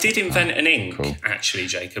 But I did invent an ink, actually,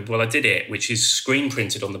 Jacob. Well, I did it, which is screen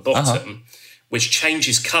printed on the bottom, which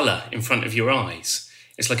changes colour in front of your eyes.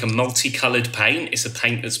 It's like a multicoloured paint. It's a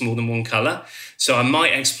paint that's more than one colour. So I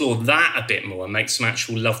might explore that a bit more and make some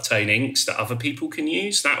actual Love Tone inks that other people can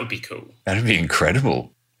use. That would be cool. That'd be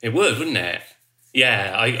incredible. It would, wouldn't it?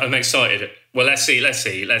 Yeah, I'm excited. Well, let's see.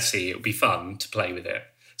 It'll be fun to play with it.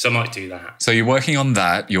 So I might do that. So you're working on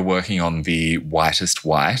that. You're working on the Whitest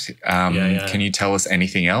White. Can you tell us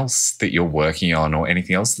anything else that you're working on or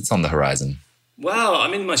anything else that's on the horizon? Well,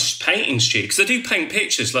 I'm in my painting studio because I do paint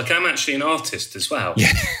pictures. Like I'm actually an artist as well.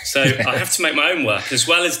 Yeah. So I have to make my own work as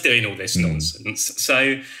well as doing all this nonsense.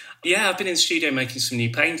 So yeah, I've been in the studio making some new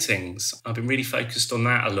paintings. I've been really focused on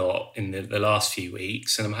that a lot in the last few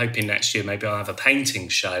weeks. And I'm hoping next year maybe I'll have a painting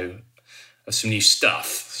show of some new stuff.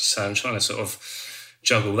 So I'm trying to sort of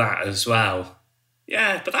juggle that as well.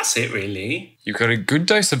 Yeah, but that's it really. You've got a good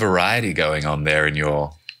dose of variety going on there in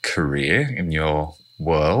your career, in your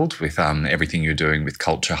world, with everything you're doing with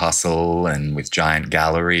Culture Hustle and with Giant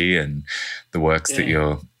Gallery and the works that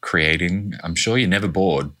you're creating. I'm sure you're never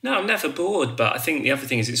bored. No, I'm never bored, but I think the other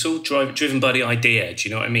thing is it's all driven by the idea. Do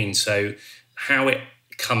you know what I mean? So how it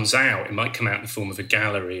comes out, it might come out in the form of a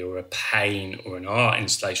gallery or a paint or an art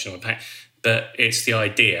installation or a paint, but it's the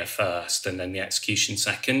idea first and then the execution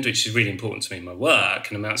second, which is really important to me in my work.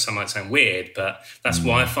 And that might sound weird, but that's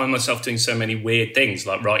why I find myself doing so many weird things,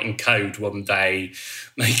 like writing code one day,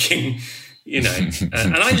 making, and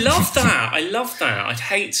I love that. I'd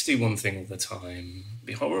hate to do one thing all the time. It'd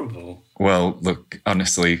be horrible. Well, look,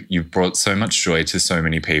 honestly, you've brought so much joy to so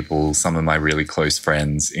many people, some of my really close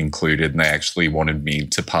friends included, and they actually wanted me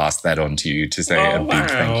to pass that on to you, to say a big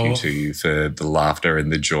thank you to you for the laughter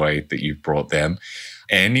and the joy that you've brought them.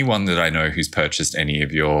 Anyone that I know who's purchased any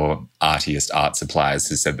of your artiest art supplies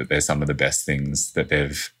has said that they're some of the best things that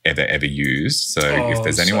they've ever used. So if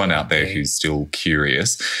there's anyone out there who's still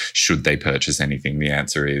curious, should they purchase anything, the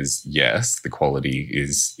answer is yes. The quality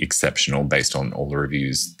is exceptional based on all the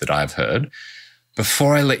reviews that I've heard.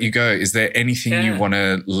 Before I let you go, is there anything you want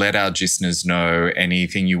to let our listeners know,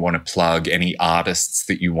 anything you want to plug, any artists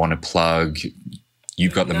that you want to plug?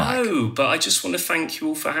 You've got the mic. No, but I just want to thank you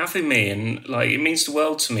all for having me. And it means the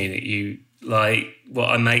world to me that you what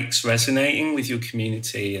I make's resonating with your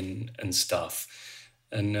community and stuff.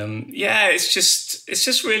 And it's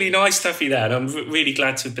just really nice to have you there. And I'm really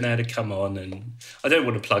glad to have been able to come on. And I don't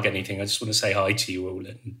want to plug anything. I just want to say hi to you all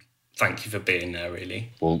and thank you for being there, really.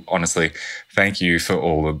 Well, honestly, thank you for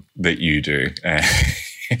all that you do.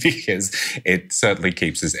 Because it certainly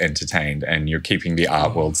keeps us entertained and you're keeping the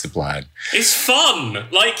art world supplied. It's fun.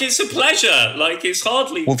 It's a pleasure. It's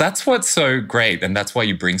hardly... Well, that's what's so great, and that's why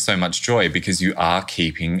you bring so much joy, because you are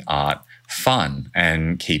keeping art fun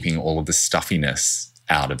and keeping all of the stuffiness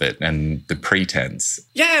out of it and the pretense.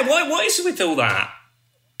 Yeah, what is it with all that?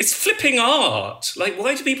 It's flipping art.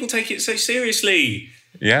 Why do people take it so seriously?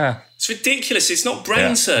 Yeah. It's ridiculous. It's not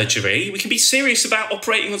brain surgery. We can be serious about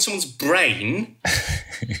operating on someone's brain.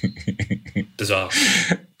 Bizarre.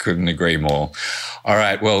 Couldn't agree more. All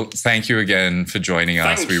right. Well, thank you again for joining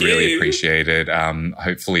us. We really appreciate it.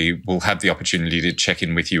 Hopefully we'll have the opportunity to check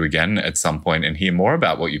in with you again at some point and hear more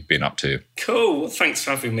about what you've been up to. Cool. Well, thanks for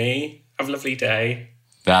having me. Have a lovely day.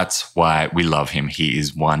 That's why we love him. He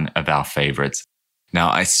is one of our favourites. Now,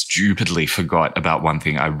 I stupidly forgot about one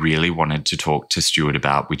thing I really wanted to talk to Stuart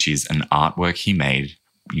about, which is an artwork he made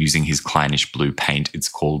using his Kleinish blue paint. It's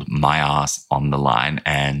called My Ass on the Line,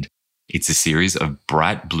 and it's a series of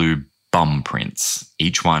bright blue bum prints,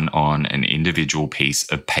 each one on an individual piece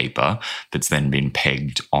of paper that's then been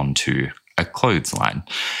pegged onto a clothesline.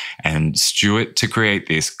 And Stuart, to create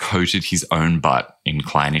this, coated his own butt in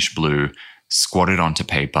Kleinish blue, squatted onto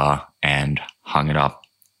paper, and hung it up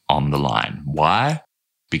on the line. Why?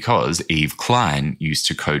 Because Yves Klein used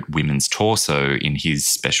to coat women's torso in his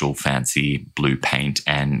special fancy blue paint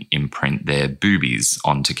and imprint their boobies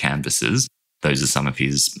onto canvases. Those are some of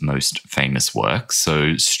his most famous works.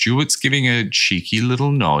 So Stuart's giving a cheeky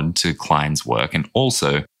little nod to Klein's work and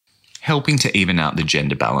also helping to even out the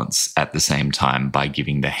gender balance at the same time by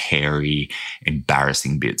giving the hairy,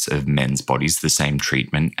 embarrassing bits of men's bodies the same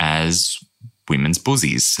treatment as women's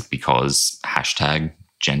bussies, because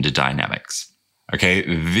 #gender dynamics. Okay,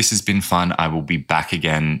 this has been fun. I will be back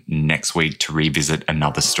again next week to revisit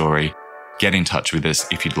another story. Get in touch with us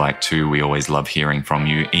if you'd like to. We always love hearing from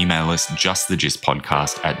you. Email us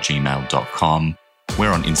justthegistpodcast@gmail.com.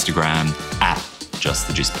 We're on Instagram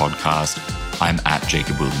 @justthegistpodcast. I'm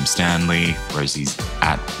 @Jacob William Stanley. Rosie's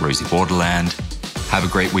 @RosieBorderland. Have a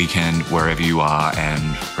great weekend wherever you are,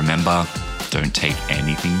 and remember, don't take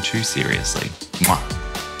anything too seriously. Mwah.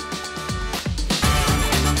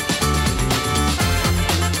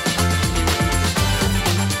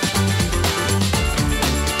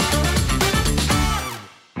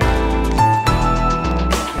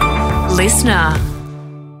 Listener.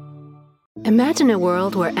 Imagine a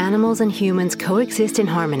world where animals and humans coexist in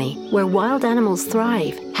harmony, where wild animals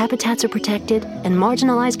thrive, habitats are protected, and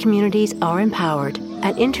marginalized communities are empowered.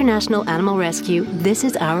 At International Animal Rescue, this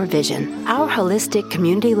is our vision. Our holistic,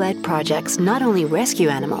 community-led projects not only rescue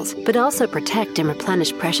animals, but also protect and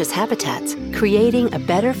replenish precious habitats, creating a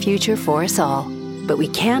better future for us all. But we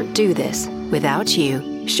can't do this without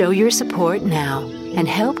you. Show your support now and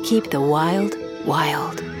help keep the wild,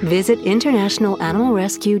 wild. Visit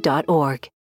internationalanimalrescue.org.